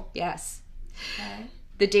 Oh. Yes. Okay.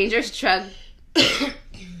 The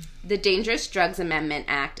Dangerous Drugs Amendment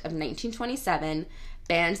Act of 1927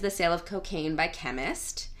 banned the sale of cocaine by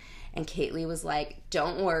chemists, and Kate Lee was like,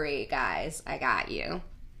 "Don't worry, guys, I got you."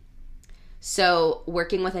 So,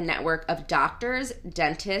 working with a network of doctors,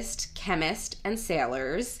 dentists, chemists, and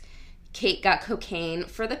sailors, Kate got cocaine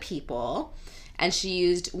for the people, and she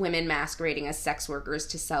used women masquerading as sex workers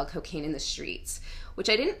to sell cocaine in the streets, which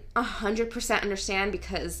I didn't 100% understand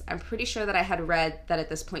because I'm pretty sure that I had read that at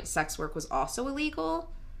this point sex work was also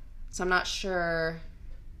illegal. So I'm not sure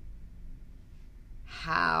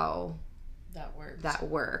how That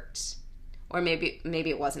worked. Or maybe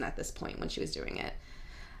it wasn't at this point when she was doing it.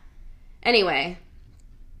 Anyway,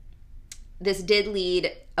 this did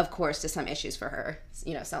lead, of course, to some issues for her,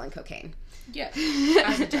 selling cocaine. Yeah,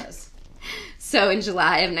 as it does. So in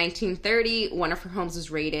July of 1930, one of her homes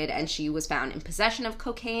was raided and she was found in possession of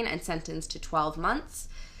cocaine and sentenced to 12 months.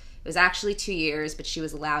 It was actually 2 years, but she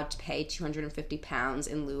was allowed to pay £250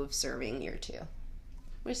 in lieu of serving year 2.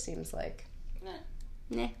 Which seems like,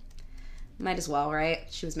 nah. Might as well, right?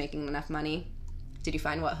 She was making enough money. Did you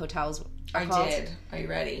find what hotels are called? I did. Are you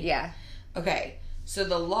ready? Yeah. Okay, so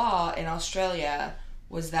the law in Australia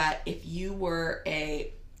was that if you were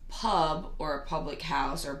a pub or a public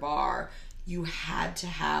house or bar, you had to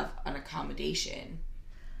have an accommodation.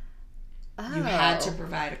 Oh. You had to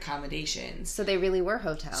provide accommodations. So they really were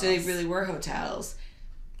hotels.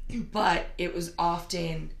 But it was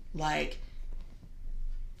often like,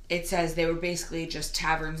 it says they were basically just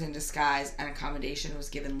taverns in disguise, and accommodation was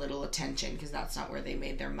given little attention because that's not where they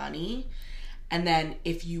made their money. And then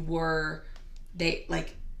if you were they,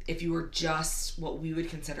 like, if you were just what we would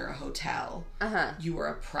consider a hotel, you were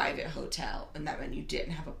a private hotel, and that meant you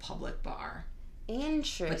didn't have a public bar.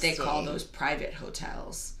 Interesting. But they call those private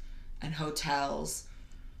hotels. And hotels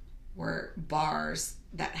were bars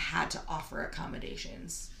that had to offer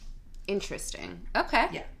accommodations. Interesting. Okay.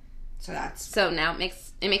 Yeah. So that's... So now it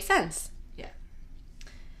makes sense. Yeah.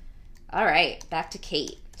 All right. Back to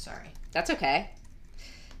Kate. Sorry. That's okay.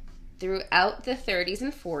 Throughout the 30s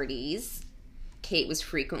and 40s, Kate was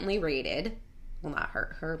frequently raided. Well, not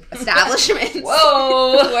her. Her establishments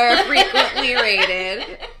were frequently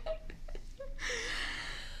raided.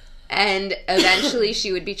 And eventually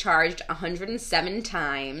she would be charged 107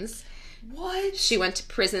 times. What? She went to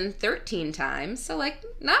prison 13 times. So, like,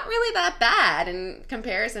 not really that bad in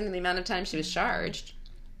comparison to the amount of time she was charged.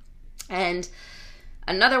 And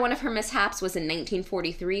another one of her mishaps was in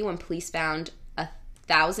 1943 when police found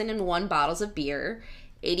 1,001 bottles of beer,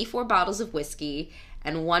 84 bottles of whiskey,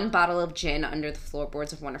 and 1 bottle of gin under the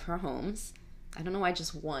floorboards of one of her homes. I don't know why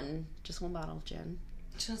just one bottle of gin.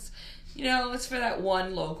 Just, you know, it's for that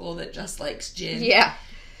one local that just likes gin. Yeah.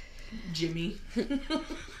 Jimmy.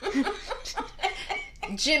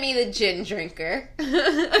 Jimmy the gin drinker.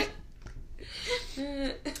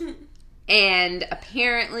 And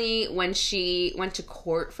apparently when she went to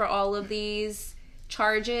court for all of these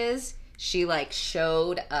charges, she, like,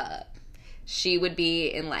 showed up. She would be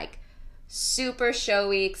in, like, super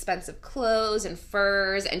showy, expensive clothes and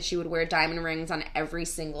furs, and she would wear diamond rings on every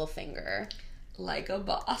single finger. Like a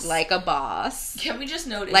boss. Like a boss. Can we just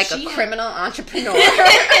notice? Like a criminal entrepreneur.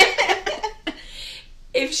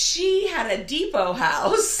 If she had a depot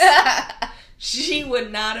house, she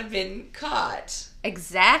would not have been caught.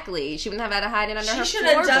 Exactly. She wouldn't have had to hide it under her She should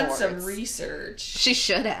have done floorboards. some research. She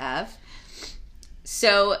should have.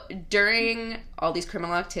 So during all these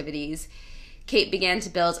criminal activities, Kate began to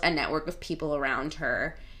build a network of people around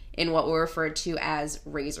her in what were referred to as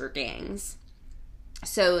razor gangs.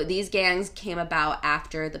 So these gangs came about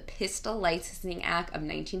after the Pistol Licensing Act of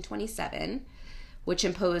 1927, which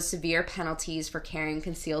imposed severe penalties for carrying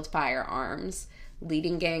concealed firearms,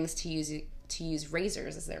 leading gangs to use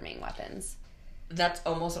razors as their main weapons. That's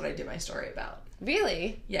almost what I did my story about.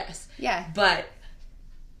 Really? Yes. Yeah. But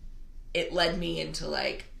it led me into,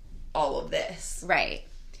 like, all of this. Right.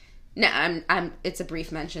 No, I'm it's a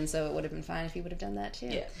brief mention, so it would have been fine if you would have done that too.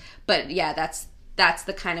 Yeah. But yeah, that's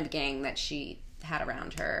the kind of gang that she had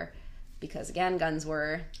around her, because again, guns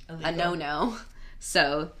were illegal. a no-no.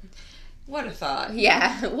 So What a thought.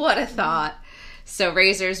 yeah, what a thought. So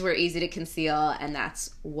razors were easy to conceal, and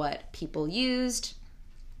that's what people used.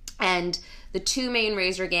 And the two main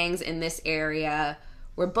razor gangs in this area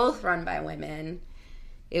were both run by women.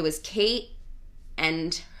 It was Kate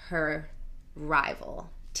and her rival,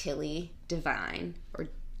 Tilly Devine.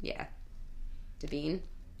 Devine.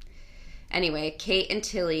 Anyway, Kate and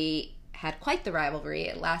Tilly had quite the rivalry.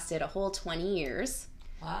 It lasted a whole 20 years.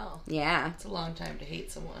 Wow. Yeah. It's a long time to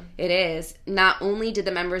hate someone. It is. Not only did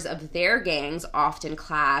the members of their gangs often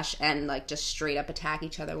clash and, like, just straight up attack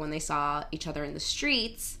each other when they saw each other in the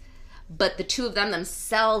streets, but the two of them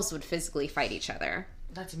themselves would physically fight each other.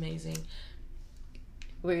 That's amazing.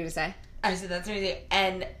 What were you going to say? I said that's amazing.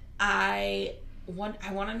 And I want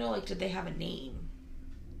to know, like, did they have a name?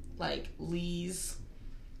 Like, Lee's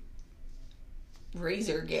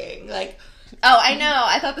Razor Gang. Like, Oh, I know.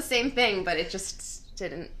 I thought the same thing, but it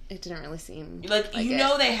didn't really seem like you it.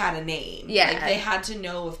 know they had a name. Yeah. Like, they had to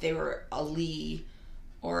know if they were a Lee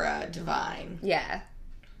or a Divine. Yeah.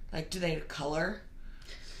 Like, do they color?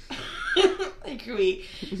 Like, we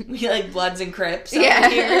like Bloods and Crips over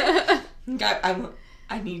here.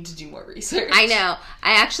 I need to do more research. I know.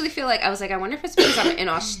 I actually feel like, I was like, I wonder if it's because I'm in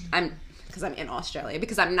Australia,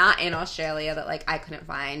 because I'm not in Australia, that, like, I couldn't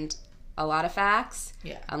find a lot of facts.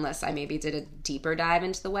 Yeah. Unless I maybe did a deeper dive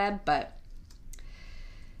into the web, but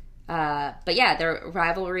yeah, their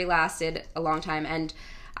rivalry lasted a long time, and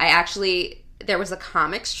there was a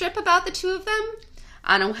comic strip about the two of them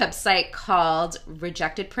on a website called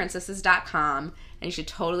rejectedprincesses.com, and you should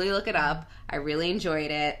totally look it up. I really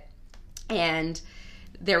enjoyed it. And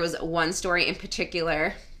there was one story in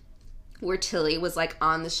particular where Tilly was, like,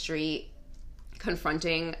 on the street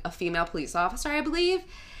confronting a female police officer, I believe,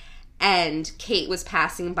 and Kate was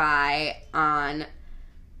passing by on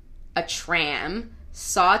a tram,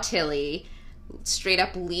 saw Tilly, straight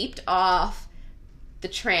up leaped off the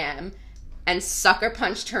tram and sucker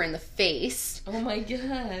punched her in the face. Oh my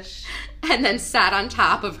gosh. And then sat on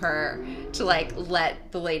top of her to, like,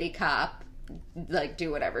 let the lady cop, like, do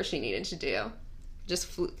whatever she needed to do. Just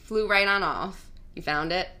flew right on off. You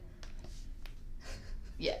found it?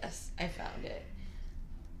 Yes, I found it.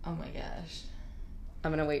 Oh my gosh.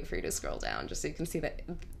 I'm gonna wait for you to scroll down just so you can see that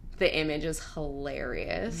the image is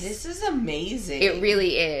hilarious. This is amazing. It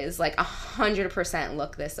really is. Like 100%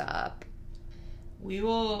 look this up. We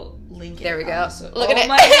will link it. There we go. Look at at it.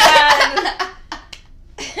 My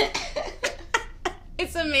God.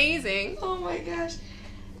 It's amazing. Oh my gosh.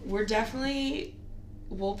 We'll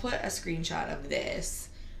put a screenshot of this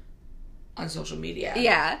on social media.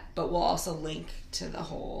 Yeah. But we'll also link to the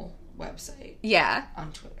whole website. Yeah.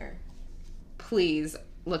 On Twitter. Please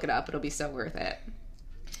look it up. It'll be so worth it.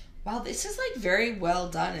 Wow, this is like very well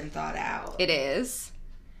done and thought out. It is.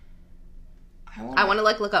 I want to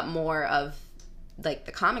like look up more of like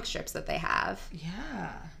the comic strips that they have.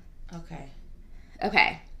 Yeah.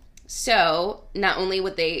 Okay. So not only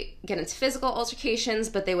would they get into physical altercations,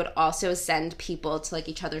 but they would also send people to like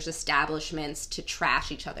each other's establishments to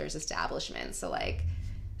trash each other's establishments. So like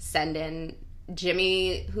send in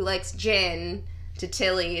Jimmy, who likes gin, to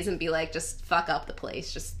Tilly's and be like, just fuck up the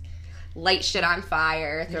place. Just light shit on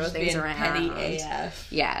fire, throw things around. Petty AF.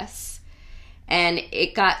 Yes. And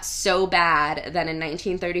it got so bad that in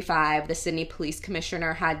 1935, the Sydney police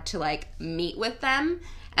commissioner had to like meet with them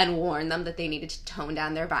and warn them that they needed to tone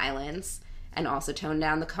down their violence and also tone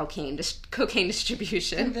down the cocaine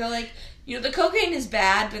distribution. And they're like, the cocaine is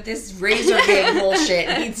bad, but this razor game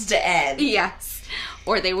bullshit needs to end. Yes.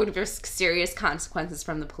 Or they would risk serious consequences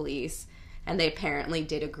from the police. And they apparently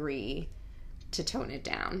did agree to tone it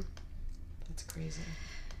down. That's crazy.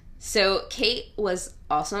 So Kate was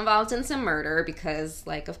also involved in some murder because,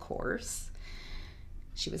 like, of course,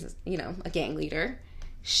 she was, a gang leader.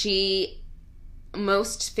 She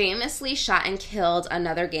most famously shot and killed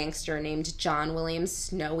another gangster named John William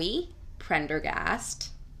Snowy Prendergast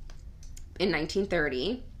in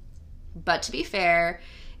 1930. But to be fair,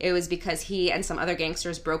 it was because he and some other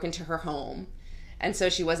gangsters broke into her home. And so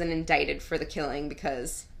she wasn't indicted for the killing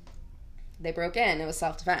because they broke in. It was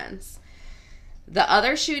self-defense. The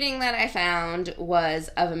other shooting that I found was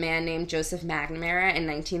of a man named Joseph McNamara in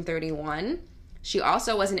 1931. She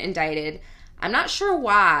also wasn't indicted. I'm not sure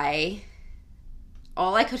why.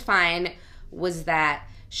 All I could find was that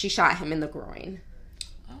she shot him in the groin.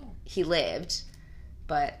 Oh. He lived,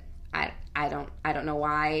 but I don't know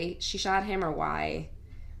why she shot him or why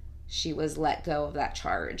she was let go of that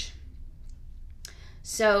charge.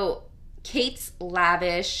 So Kate's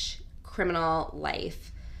lavish criminal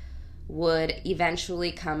life would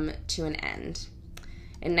eventually come to an end.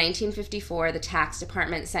 In 1954, the tax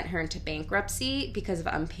department sent her into bankruptcy because of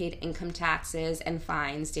unpaid income taxes and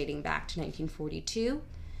fines dating back to 1942.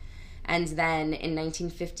 And then in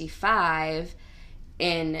 1955,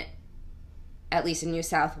 at least in New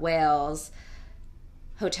South Wales,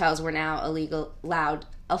 hotels were now allowed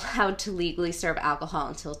to legally serve alcohol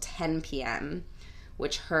until 10 p.m.,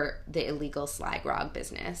 which hurt the illegal sly grog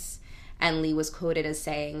business. And Lee was quoted as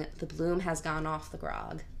saying, "The bloom has gone off the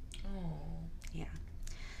grog." Oh. Yeah.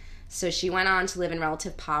 So she went on to live in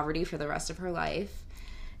relative poverty for the rest of her life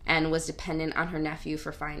and was dependent on her nephew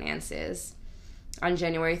for finances. On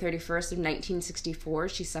January 31st of 1964,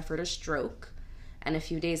 she suffered a stroke. And a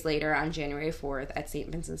few days later, on January 4th, at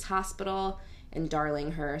St. Vincent's Hospital in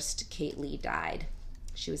Darlinghurst, Kate Lee died.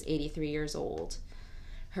 She was 83 years old.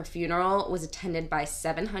 Her funeral was attended by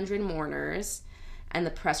 700 mourners, and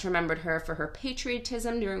the press remembered her for her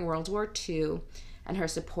patriotism during World War II and her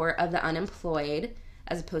support of the unemployed,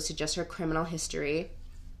 as opposed to just her criminal history,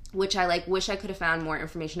 which I wish I could have found more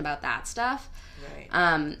information about that stuff.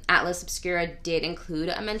 Right. Atlas Obscura did include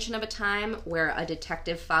a mention of a time where a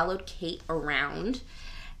detective followed Kate around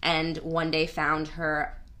and one day found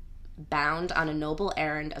her bound on a noble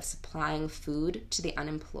errand of supplying food to the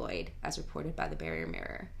unemployed, as reported by the Barrier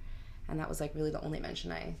Mirror. And that was really the only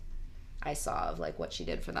mention I saw of what she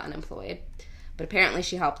did for the unemployed. But apparently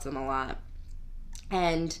she helped them a lot.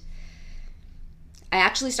 And I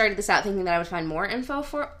actually started this out thinking that I would find more info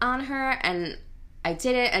on her, and I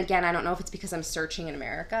didn't. Again, I don't know if it's because I'm searching in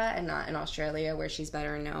America and not in Australia where she's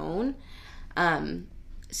better known.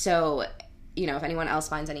 So, if anyone else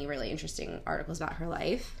finds any really interesting articles about her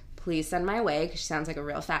life, please send my way, because she sounds like a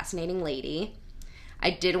real fascinating lady.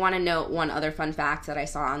 I did want to note one other fun fact that I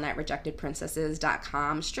saw on that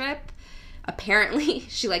rejectedprincesses.com strip. Apparently,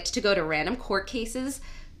 she liked to go to random court cases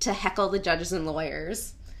to heckle the judges and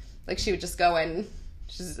lawyers. She would just go in.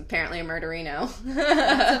 She's apparently a murderino.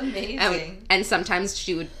 That's amazing. And sometimes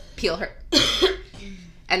she would peel her...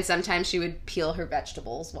 and sometimes she would peel her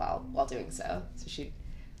vegetables while doing so. So she'd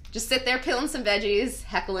just sit there peeling some veggies,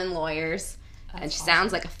 heckling lawyers. That's and she awesome.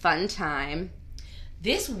 sounds like a fun time.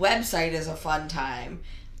 This website is a fun time.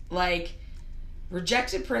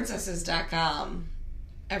 Rejectedprincesses.com.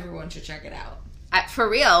 Everyone should check it out. For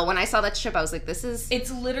real, when I saw that strip, I was like, this is...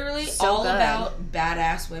 It's literally so all good. about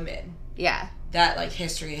badass women. Yeah. That, like,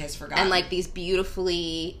 history has forgotten. And, like, these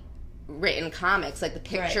beautifully written comics. Like, the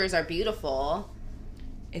pictures are beautiful.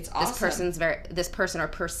 It's awesome. This person or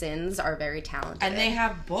persons are very talented. And they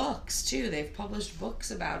have books, too. They've published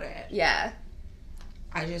books about it. Yeah.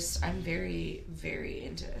 I'm very, very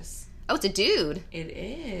into this. Oh, it's a dude. It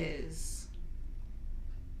is.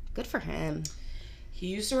 Good for him. He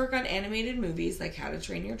used to work on animated movies like How to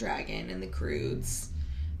Train Your Dragon and The Croods.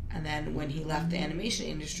 And then when he left the animation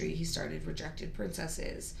industry, he started Rejected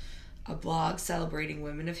Princesses, a blog celebrating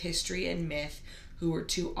women of history and myth who were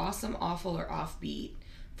too awesome, awful, or offbeat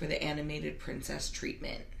for the animated princess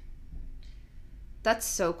treatment. That's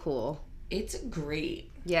so cool. It's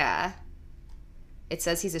great. Yeah. It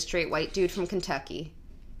says he's a straight white dude from Kentucky.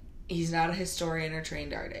 He's not a historian or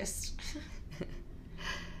trained artist.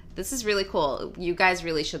 This is really cool. You guys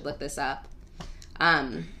really should look this up.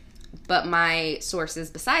 But my sources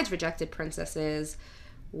besides Rejected Princesses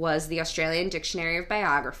was the Australian Dictionary of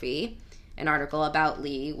Biography, an article about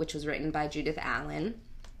Lee, which was written by Judith Allen.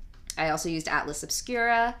 I also used Atlas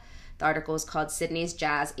Obscura. The article is called Sydney's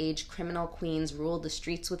Jazz Age Criminal Queens Ruled the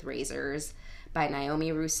Streets with Razors by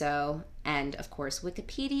Naomi Russo, and of course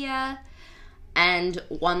Wikipedia. And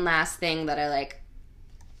one last thing that I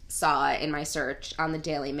saw in my search on the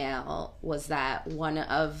Daily Mail was that one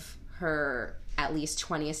of her at least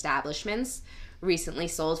 20 establishments recently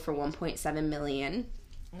sold for $1.7 million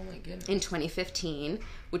Oh my goodness. in 2015,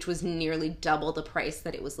 which was nearly double the price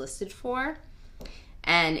that it was listed for.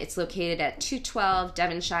 And it's located at 212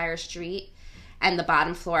 Devonshire Street. And the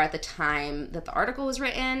bottom floor at the time that the article was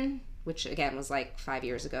written, which again was 5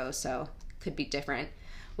 years ago, so could be different,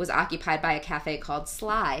 was occupied by a cafe called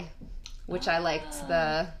Sly, which I liked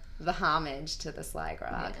the homage to the Sly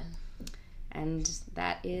Grog. Yeah. And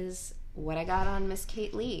that is what I got on Miss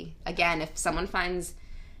Kate Lee. Again, if someone finds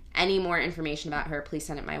any more information about her, please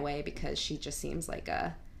send it my way, because she just seems like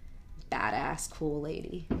a badass, cool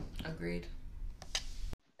lady. Agreed.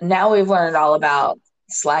 Now we've learned all about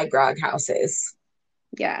Sly Grog houses.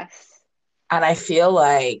 Yes. And I feel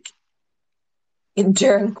like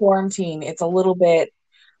during quarantine, it's a little bit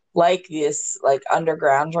like this,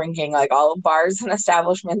 underground drinking, all bars and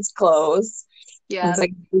establishments close. Yeah.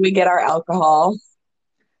 It's we get our alcohol.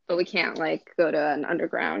 But we can't go to an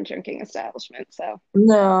underground drinking establishment, so.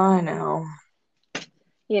 No, I know.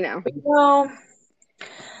 You know. Well,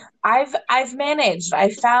 I've managed. I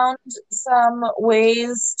found some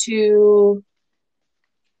ways to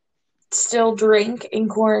still drink in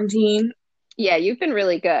quarantine. Yeah, you've been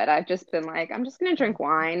really good. I've just been I'm just gonna drink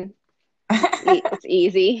wine. It's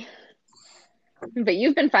easy. But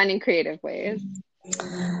you've been finding creative ways.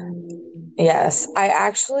 Yes, I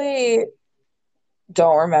actually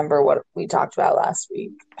don't remember what we talked about last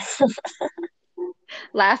week.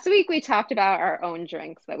 Last week we talked about our own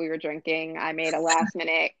drinks that we were drinking. I made a last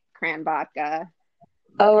minute cran vodka.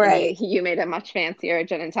 Oh, right. You made a much fancier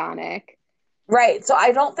gin and tonic. Right. So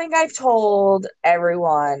I don't think I've told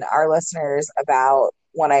everyone, our listeners, about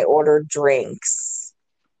when I ordered drinks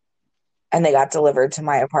and they got delivered to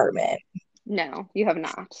my apartment. No, you have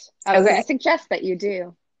not. I was going to suggest that you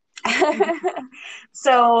do.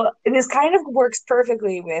 So this kind of works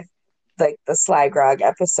perfectly with the Sly Grog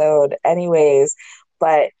episode anyways,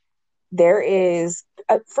 but there is,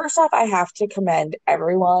 first off, I have to commend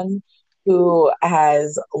everyone who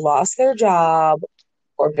has lost their job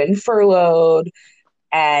or been furloughed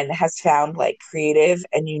and has found creative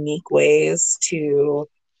and unique ways to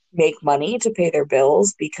make money to pay their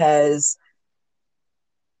bills, because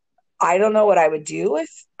I don't know what I would do if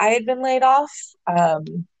I had been laid off.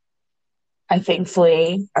 And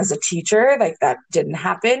thankfully, as a teacher, that didn't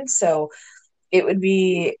happen. So it would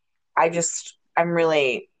be, I'm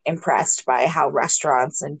really impressed by how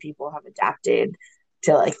restaurants and people have adapted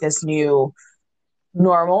to this new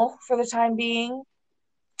normal for the time being.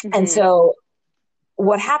 Mm-hmm. And so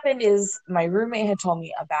what happened is my roommate had told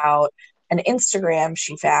me about an Instagram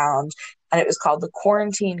she found, and it was called the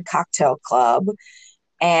Quarantine Cocktail Club.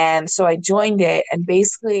 And so I joined it, and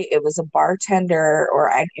basically it was a bartender,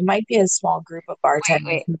 it might be a small group of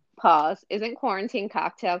bartenders. Wait, pause. Isn't Quarantine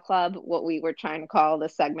Cocktail Club what we were trying to call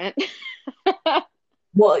this segment?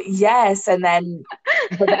 Well, yes, and then,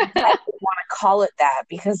 but I didn't want to call it that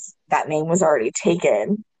because that name was already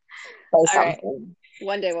taken by something. Right.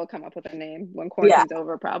 One day we'll come up with a name when quarantine's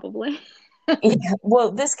over, probably. Yeah.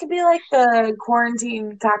 Well, this could be the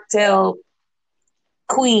Quarantine Cocktail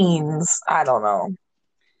Queens. I don't know.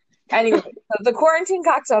 Anyway, the Quarantine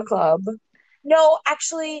Cocktail Club. No,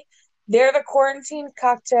 actually, they're the Quarantine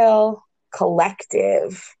Cocktail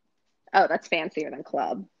Collective. Oh, that's fancier than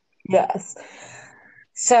club. Yes.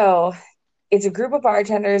 So it's a group of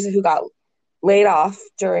bartenders who got laid off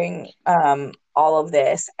during all of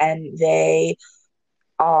this, and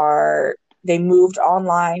are they moved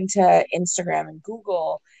online to Instagram and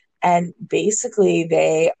Google, and basically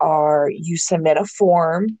you submit a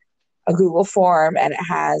form, a Google form, and it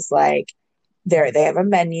has like they have a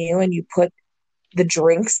menu, and you put the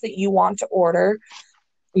drinks that you want to order,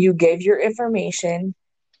 you give your information,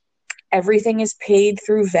 everything is paid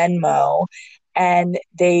through Venmo, and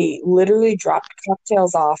they literally dropped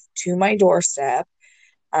cocktails off to my doorstep.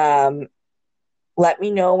 Um, let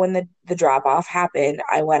me know when the drop off happened.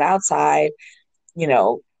 I went outside, you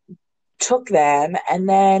know, took them, and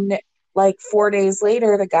then like 4 days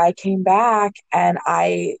later the guy came back, and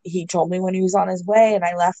he told me when he was on his way, and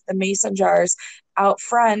I left the mason jars out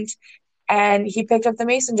front, and he picked up the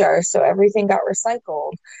mason jars, so everything got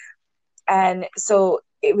recycled. And so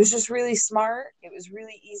it was just really smart. It was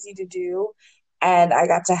really easy to do, and I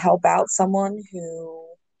got to help out someone who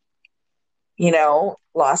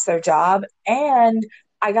lost their job, and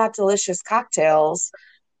I got delicious cocktails,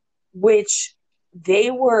 which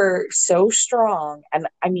they were so strong. And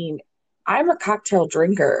I mean, I'm a cocktail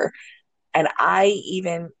drinker, and I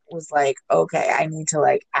even was like, okay, I need to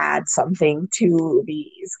like add something to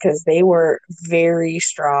these because they were very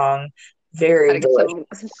strong, very Putting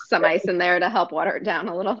delicious. some ice in there to help water it down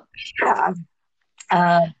a little. Yeah.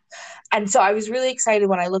 Um, and so I was really excited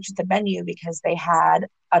when I looked at the menu because they had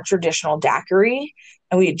a traditional daiquiri,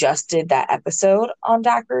 and we just did that episode on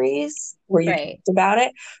daiquiris where you Right. talked about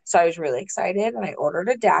it. So I was really excited, and I ordered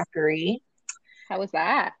a daiquiri. How was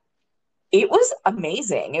that? It was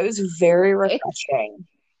amazing. It was very refreshing.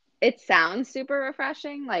 It sounds super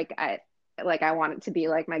refreshing. Like I want it to be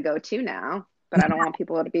like my go-to now, but I don't want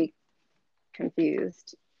people to be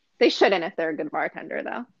confused. They shouldn't if they're a good bartender,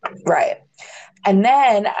 though. Right. And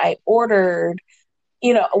then I ordered,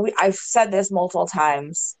 I've said this multiple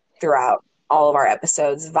times throughout all of our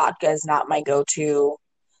episodes. Vodka is not my go-to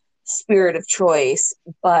spirit of choice,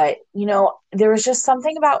 but there was just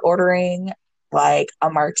something about ordering like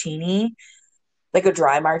a martini, like a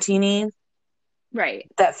dry martini, Right.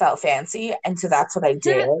 that felt fancy, and so that's what I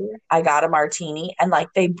did. I got a martini, and like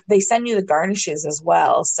they send you the garnishes as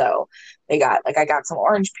well. So I got some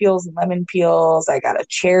orange peels and lemon peels. I got a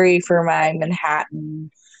cherry for my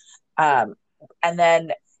Manhattan, um, and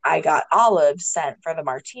then I got olives sent for the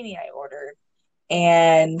martini I ordered,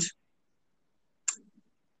 and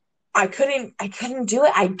I couldn't do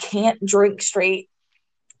it. I can't drink straight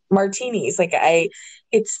martinis.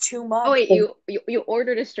 It's too Oh much. wait, you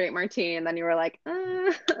ordered a straight martini and then you were like,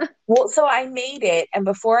 Well, so I made it, and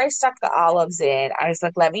before I stuck the olives in, I was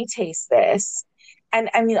like, let me taste this. And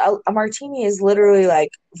I mean, a martini is literally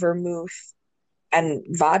like vermouth and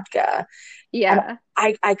vodka. And yeah.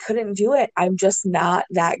 I couldn't do it. I'm just not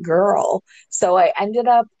that girl. So I ended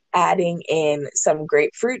up adding in some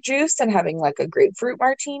grapefruit juice and having like a grapefruit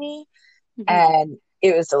martini, Mhm. and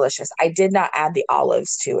it was delicious. I did not add the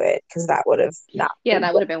olives to it because that would have not Yeah, been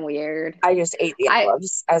that would good. have been weird. I just ate the I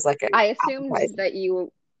olives as like an I assumed appetizer. that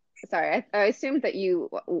you sorry, I assumed that you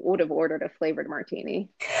would have ordered a flavored martini.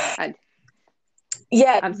 I,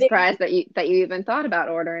 Yeah, I'm surprised that you even thought about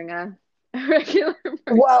ordering a regular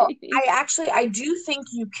well, martini. I do think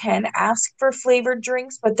you can ask for flavored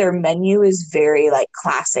drinks, but their menu is very like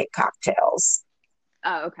classic cocktails.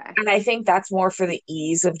 Oh, okay. And I think that's more for the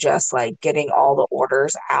ease of just like getting all the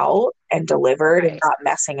orders out and delivered and Right. not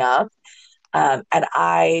messing up. And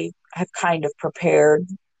I have kind of prepared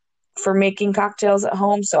for making cocktails at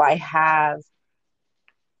home. So I have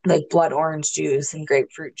like blood orange juice and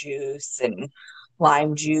grapefruit juice and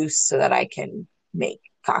lime juice so that I can make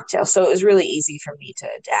cocktails. So it was really easy for me to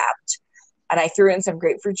adapt. And I threw in some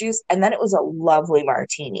grapefruit juice, and then it was a lovely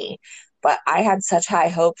martini. But I had such high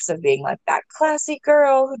hopes of being like that classy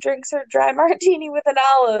girl who drinks her dry martini with an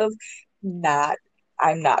olive. Not,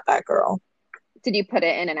 I'm not that girl. Did you put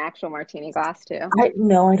it in an actual martini glass too? I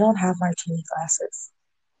no, I don't have martini glasses.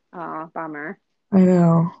 Oh, bummer. I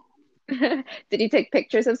know. Did you take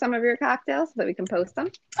pictures of some of your cocktails so that we can post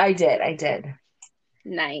them? I did.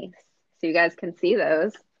 Nice. So you guys can see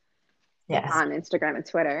those Yes. on Instagram and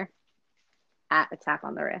Twitter at a tap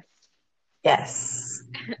on the wrist. Yes.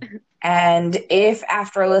 And if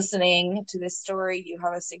after listening to this story, you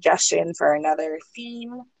have a suggestion for another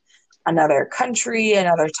theme, another country,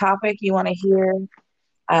 another topic you want to hear,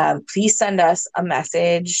 please send us a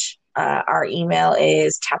message. Our email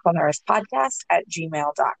is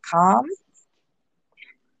taponthewristpodcast@gmail.com.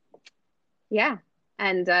 Yeah.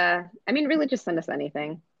 And I mean, really just send us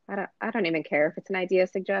anything. I don't even care if it's an idea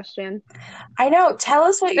suggestion. I know. Tell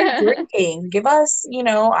us what you're drinking. Give us,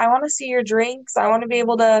 I want to see your drinks. I want to be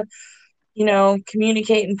able to,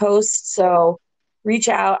 communicate and post. So reach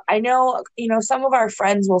out. I know, some of our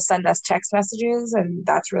friends will send us text messages, and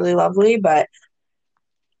that's really lovely, but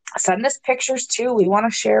send us pictures too. We want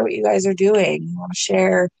to share what you guys are doing. We want to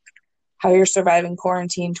share how you're surviving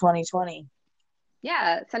quarantine 2020.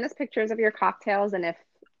 Yeah, send us pictures of your cocktails, and if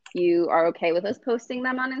you are okay with us posting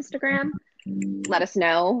them on Instagram, let us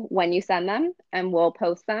know when you send them, and we'll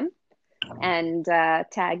post them and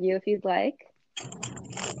tag you if you'd like.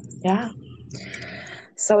 Yeah.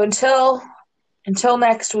 So until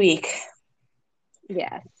next week,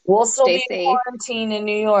 Yes. we'll still Stay be in safe. quarantine in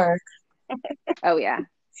New York. Oh yeah.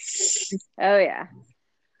 Oh yeah.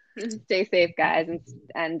 Stay safe, guys,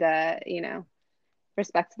 and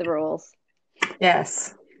respect the rules.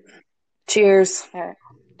 Yes. Cheers. All right.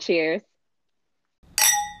 Cheers.